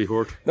physically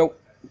hurt. no.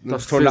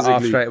 That's Just turned it off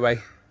physically- straight away.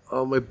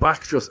 Oh, my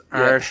back just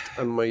arched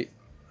and my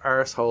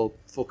arsehole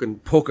fucking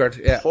Puckered,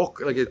 yeah. puck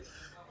like it.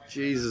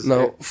 Jesus.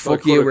 No, it-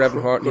 fuck I you, coulda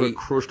Reverend Horton. Could have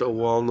crushed a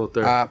walnut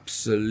there.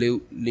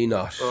 Absolutely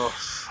not.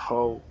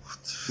 Oh,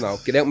 No,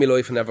 get out of my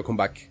life and never come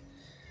back.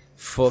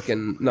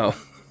 Fucking, no.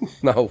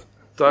 No.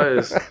 that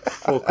is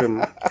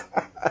fucking.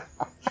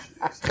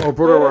 Oh,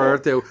 brother, where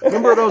art thou?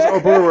 Remember those? Oh,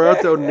 brother, where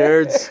art thou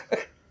nerds?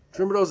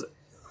 Remember those?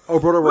 Oh,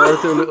 brother, where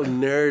art thou little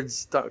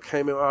nerds that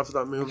came out after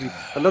that movie?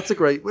 And that's a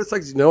great. Well, it's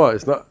like, you know what?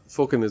 It's not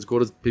fucking as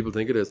good as people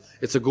think it is.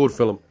 It's a good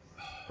film.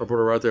 Or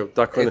brother, where art thou?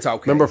 That kind It's of.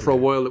 okay, Remember for a yeah.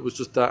 while it was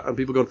just that, and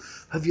people going,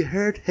 "Have you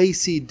heard Hey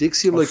See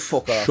Dixie?" I'm like,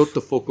 fuck off. shut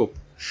the fuck up.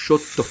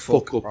 Shut the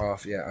fuck up.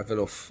 Off, yeah, I've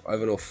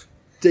enough.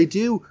 They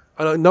do,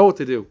 and I know what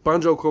they do.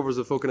 Banjo covers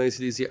the fucking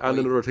AC/DC and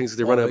then other things that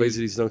they run out of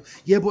AC/DC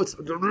songs. Yeah, but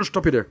it's,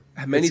 stop you there.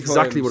 How many It's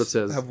exactly times what it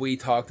says. have we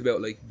talked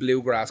about like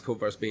bluegrass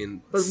covers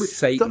being That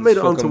Satan's made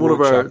it onto fucking one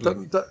of our.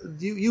 workshop, like.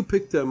 You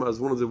picked them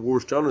as one of the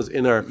worst genres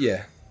in our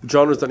Yeah.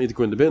 genres that need to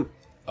go in the bin.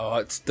 Oh,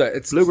 it's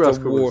Bluegrass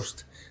the covers.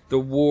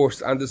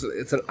 worst, and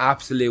it's an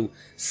absolute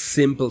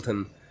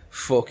simpleton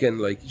fucking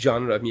like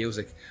genre of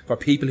music for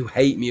people who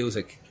hate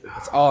music.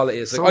 That's all it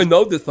is. Like, I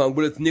know this song,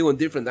 but it's new and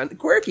different and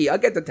quirky. I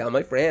get to tell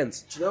my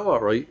friends. Do you know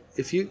what? Right?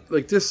 If you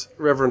like this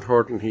Reverend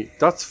Horton Heat,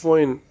 that's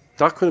fine.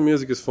 That kind of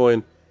music is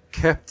fine,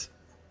 kept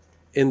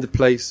in the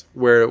place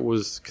where it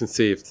was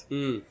conceived.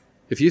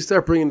 If you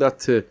start bringing that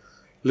to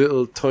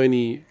little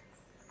tiny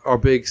or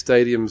big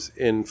stadiums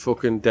in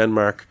fucking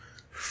Denmark,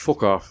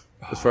 fuck off.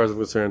 As far as I'm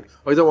concerned,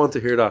 I don't want to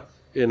hear that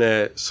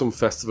in some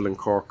festival in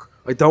Cork.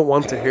 I don't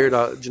want to hear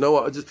that. Do you know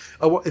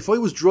what? If I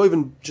was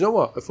driving, do you know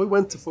what? If I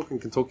went to fucking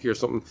Kentucky or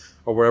something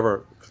or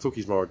wherever,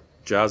 Kentucky's more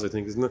jazz, I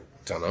think, isn't it?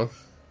 Don't know.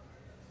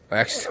 I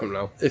actually don't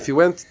know. If you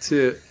went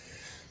to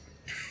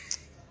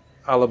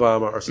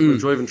Alabama or something,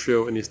 driving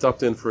through, and you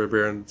stopped in for a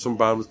beer, and some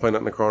band was playing that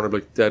in the corner, I'd be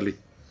like, deadly.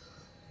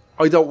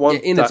 I don't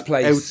want Yeah, in that its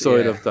place,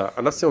 outside yeah. of that,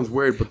 and that sounds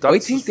weird, but that's I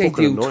think just they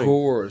fucking do annoying.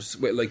 tours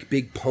with like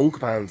big punk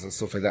bands and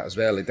stuff like that as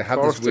well. Like they have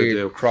Of course this they weird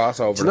do.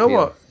 crossover. Do you know appeal.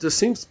 what? There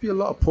seems to be a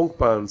lot of punk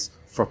bands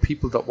for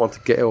people that want to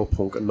get out of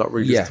punk and not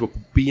really Yeah. just to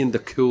be in the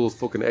cool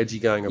fucking edgy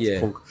gang of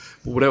Yeah. punk,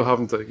 but without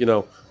having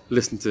to,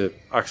 listen to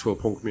actual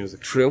punk music.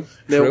 True.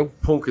 Now, True.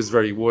 punk is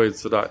very wide,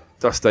 so that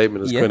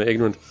statement is Yeah. kind of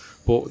ignorant.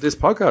 But this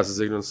podcast is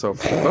ignorant, so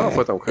fuck off,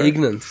 I don't care.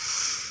 Ignorant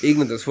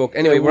as fuck.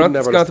 Anyway, Yeah, we're on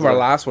never to go to our listen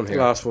last one here.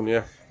 Last one,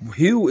 yeah.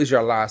 Who is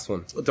your last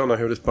one? I don't know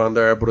who this band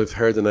are, but I've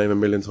heard the name a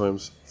million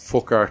times.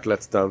 Fuck Art,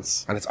 Let's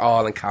Dance. And it's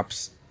all in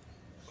caps.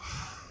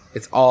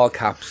 It's all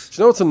caps. Do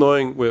you know what's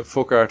annoying with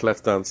Fuck Art, Let's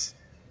Dance?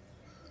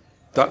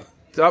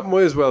 That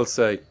might as well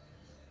say,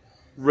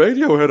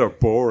 Radiohead are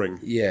boring.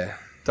 Yeah.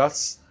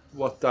 That's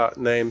what that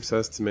name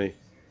says to me.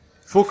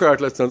 Fuck Art,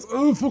 Let's Dance.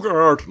 Oh, fuck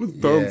Art, let's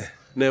dance. Yeah.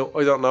 Now,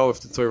 I don't know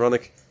if it's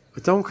ironic. I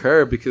don't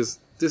care because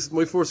this is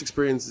my first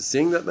experience of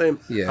seeing that name,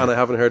 Yeah. and I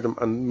haven't heard them.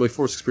 And my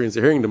first experience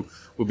of hearing them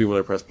will be when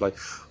I press play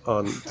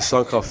on the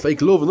song called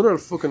Fake Love. Another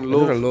fucking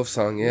love. Another love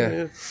song,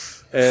 yeah.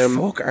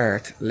 Fuck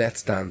Art,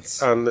 Let's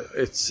Dance. And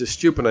it's a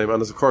stupid name,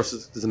 and of course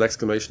there's an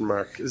exclamation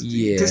mark.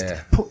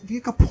 Yeah. You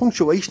got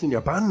punctuation in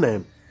your band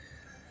name.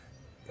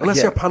 Unless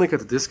Yeah. you're Panic at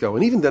the Disco,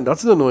 and even then,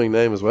 that's an annoying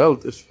name as well.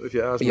 If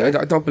you ask me, Yeah,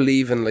 I don't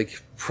believe in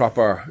like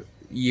proper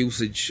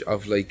usage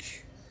of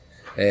like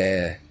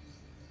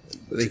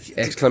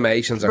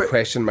exclamations or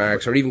question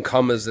marks or even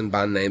commas in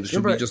band names. It should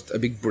be Remember just a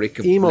big brick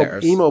of emo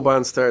letters.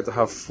 bands started to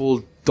have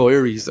full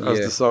diaries as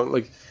Yeah. the song.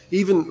 Like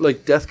even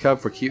like Death Cab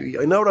for Cutie.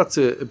 I know that's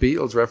a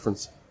Beatles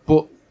reference,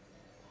 but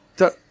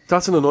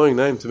that's an annoying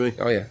name to me.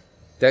 Oh yeah,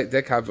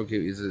 Dead Cab for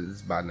Cutie is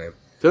a bad name.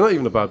 They're not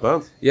even a bad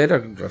band. Yeah,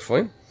 they're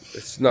fine.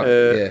 It's not.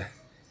 Uh,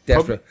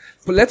 Desperate.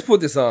 But let's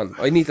put this on.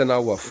 I need to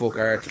know what Fuck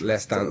Art,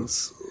 Let's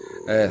Dance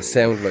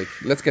sound like.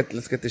 Let's get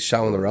this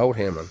show on the road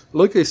here, man.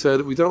 Like I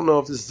said, we don't know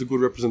if this is a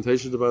good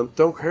representation of the band.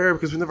 Don't care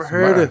because we never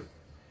heard matter? it.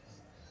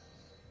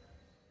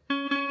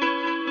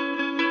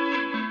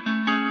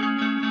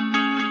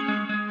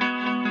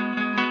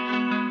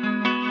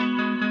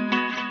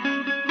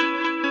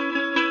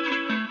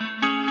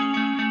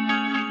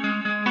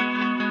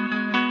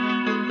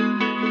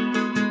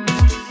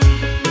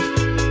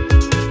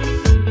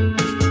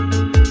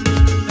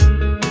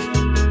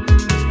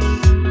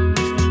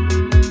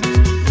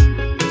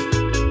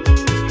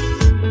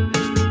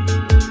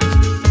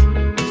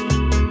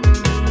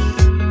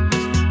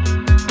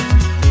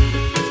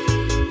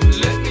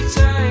 Let me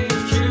take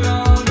you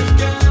out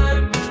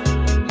again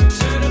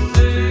to the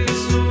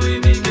place where we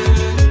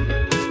began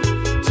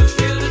to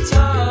feel the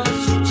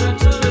touch of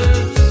gentle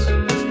lips.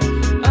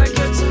 I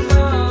get to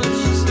know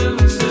you still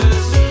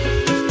exist.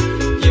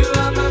 You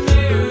are my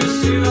muse,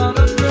 you are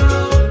my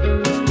thrill,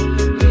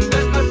 and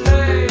bend my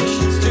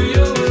patience to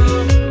your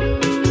will.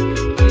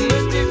 And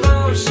with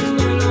devotion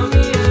you know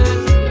me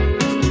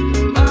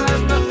in. I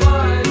have my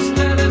voice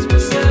that has been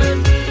said.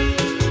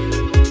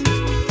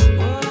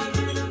 What have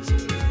you done to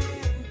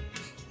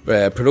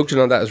me? Production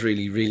on that is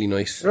really, really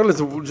nice. Well,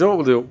 listen, do you know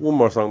what we'll do? One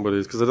more song about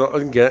this because I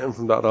didn't get him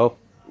from that at all.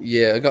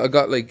 Yeah, I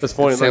got like That's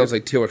fine, it sounds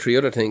like- like 2 or 3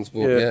 other things, but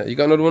Yeah. yeah, you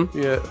got another one?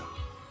 Yeah.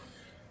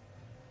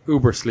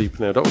 Uber Sleep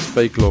now. That was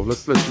Fake Love.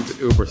 Let's listen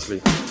to Uber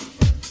Sleep.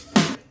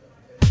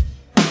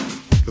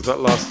 Because that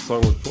last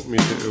song was putting me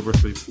to Uber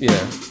Sleep.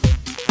 Yeah.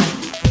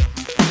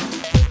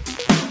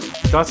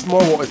 That's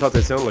more what I thought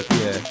they sound like.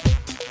 Yeah.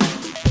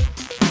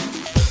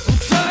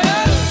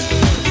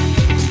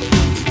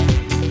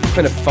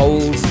 Kind of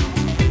folds.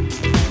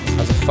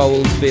 Has a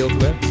fold feel to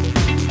it.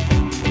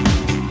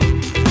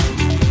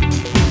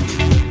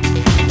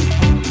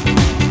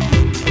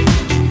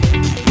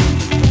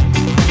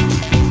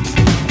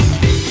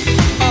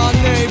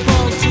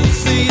 Unable to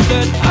see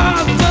that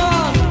I'm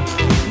done.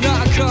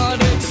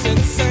 Narcotic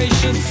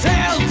sensations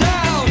held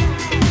down.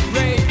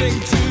 Raving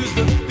to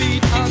the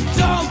beat, I'm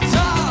dumped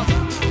up.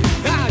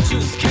 I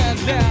just can't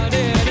let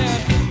it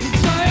in. I'm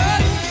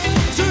tired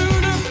to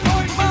the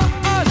point my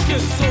eyes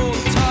get so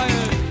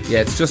tired.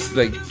 Yeah, it's just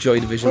like Joy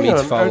Division Hang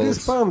meets on, are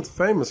this folds.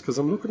 band famous? Because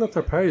I'm looking at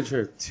their page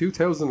here.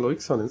 2,000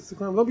 likes on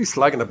Instagram. Don't be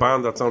slagging a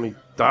band that's only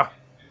that.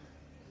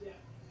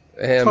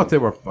 I thought they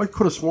were. I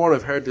could have sworn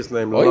I've heard this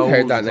name. I've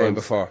heard that loads of name times.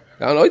 before.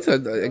 And I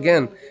thought,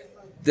 again,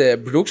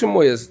 the production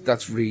wise,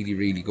 that's really,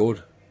 really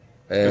good.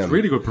 It's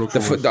really good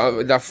production.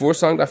 That first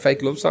song, that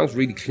Fake Love song, is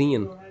really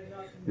clean,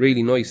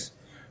 really nice.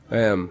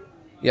 Yeah,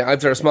 if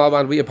they're a small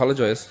band, we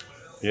apologise.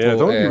 Yeah, But,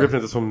 don't be ripping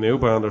into some new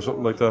band or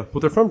something like that. But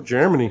they're from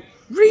Germany.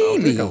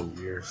 Really? They're going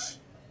years.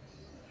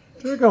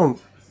 They're going.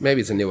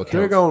 Maybe it's a new account.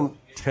 They're going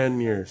 10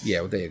 years.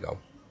 Yeah, well, there you go.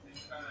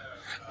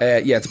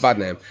 Yeah, it's a bad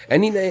name.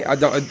 Any name, I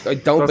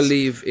don't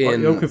believe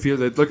in. I'm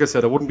confused. Like I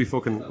said, I wouldn't be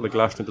fucking like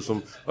lashed into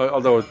some.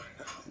 Although a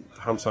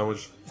ham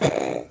sandwich.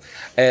 I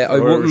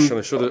Irish, wouldn't. and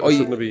I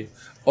shouldn't be.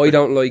 I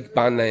don't like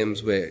band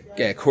names with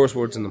curse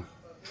words in them.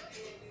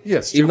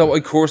 Yes. Even though I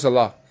curse a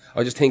lot,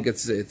 I just think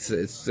it's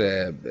there's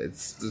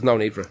no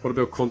need for it. What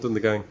about Cunt in the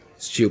Gang?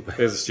 Stupid.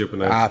 It's a stupid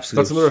name. Absolute.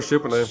 That's another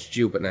stupid name.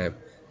 Stupid name.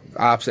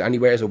 Absolutely. And he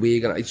wears a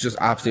wig, and it's just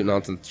absolute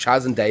nonsense.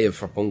 Chaz and Dave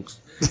for punks.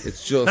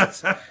 It's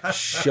just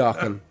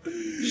shocking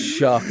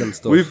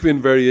stuff. We've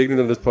been very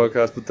ignorant on this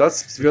podcast, but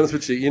that's, to be honest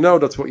with you,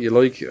 that's what you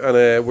like,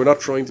 and we're not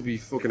trying to be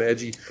fucking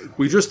edgy.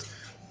 We just,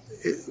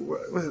 I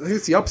think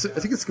it's the opposite.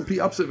 I think it's the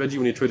complete opposite of edgy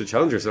when you try to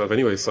challenge yourself.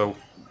 Anyway, so.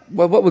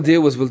 Well, what we'll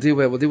do is we'll do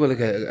like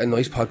a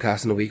nice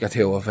podcast in a week or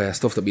two of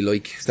stuff that we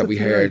like, that we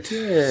heard,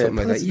 something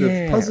like that.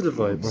 Yeah, positive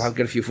vibes. We'll have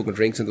get a few fucking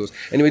drinks into us.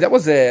 Anyway, that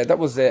was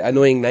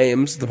Annoying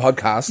Names, the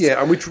podcast. Yeah,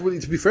 and we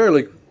to be fair,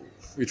 like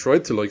we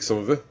tried to like some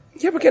of it.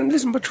 Yeah,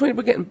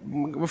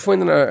 we're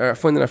finding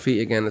our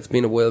feet again. It's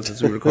been a while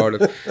since we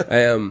recorded.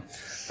 And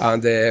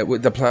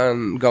with the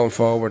plan going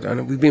forward,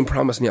 and we've been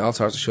promising you all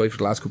sorts of shit for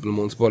the last couple of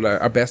months, but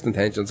our best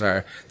intentions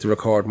are to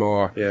record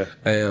more. Yeah.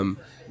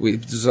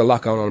 There's a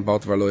lot going on in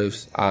both of our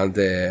lives, and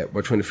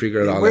we're trying to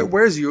figure it all out.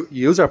 Where's you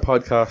use our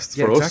podcast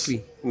for exactly.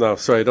 us? No,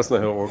 sorry, that's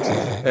not how it works.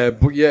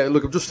 But yeah,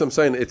 look, I'm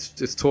saying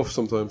it's tough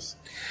sometimes.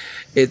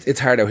 It's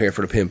hard out here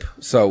for the pimp.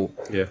 So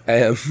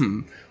yeah.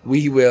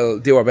 We will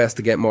do our best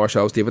to get more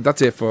shows to you. But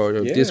that's it for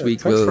this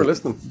week. Thanks we'll for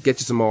listening. Get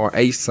you some more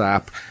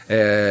ASAP.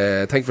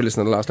 Thank you for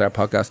listening to the Lost Art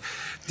podcast.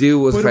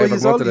 Do us a By the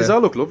favour. way, you all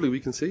look lovely. We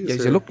can see you.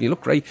 Yeah, you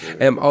look great.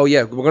 We're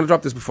going to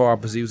drop this before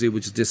Pazuzu,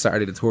 which is this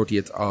Saturday the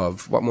 30th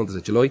of, what month is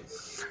it, July?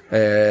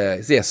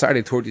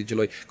 Saturday 30th of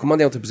July. Come on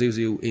down to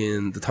Pazuzu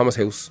in the Thomas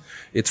House.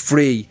 It's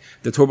free.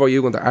 The Turbo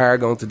Uganda are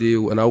going to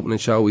do an opening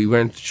show. We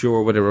weren't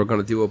sure whether we were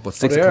going to do it, but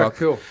 6 o'clock.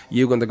 Cool.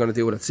 Uganda are going to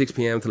do it at 6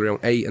 p.m. till around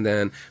 8, and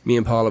then me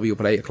and Paul will be up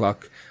at 8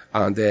 o'clock,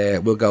 and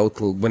we'll go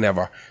till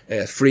whenever.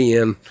 Free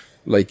in,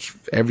 like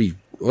every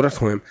other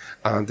time,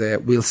 and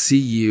we'll see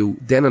you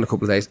then in a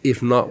couple of days.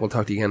 If not, we'll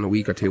talk to you again in a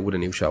week or two with a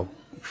new show.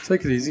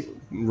 Take it easy.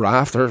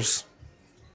 Rafters.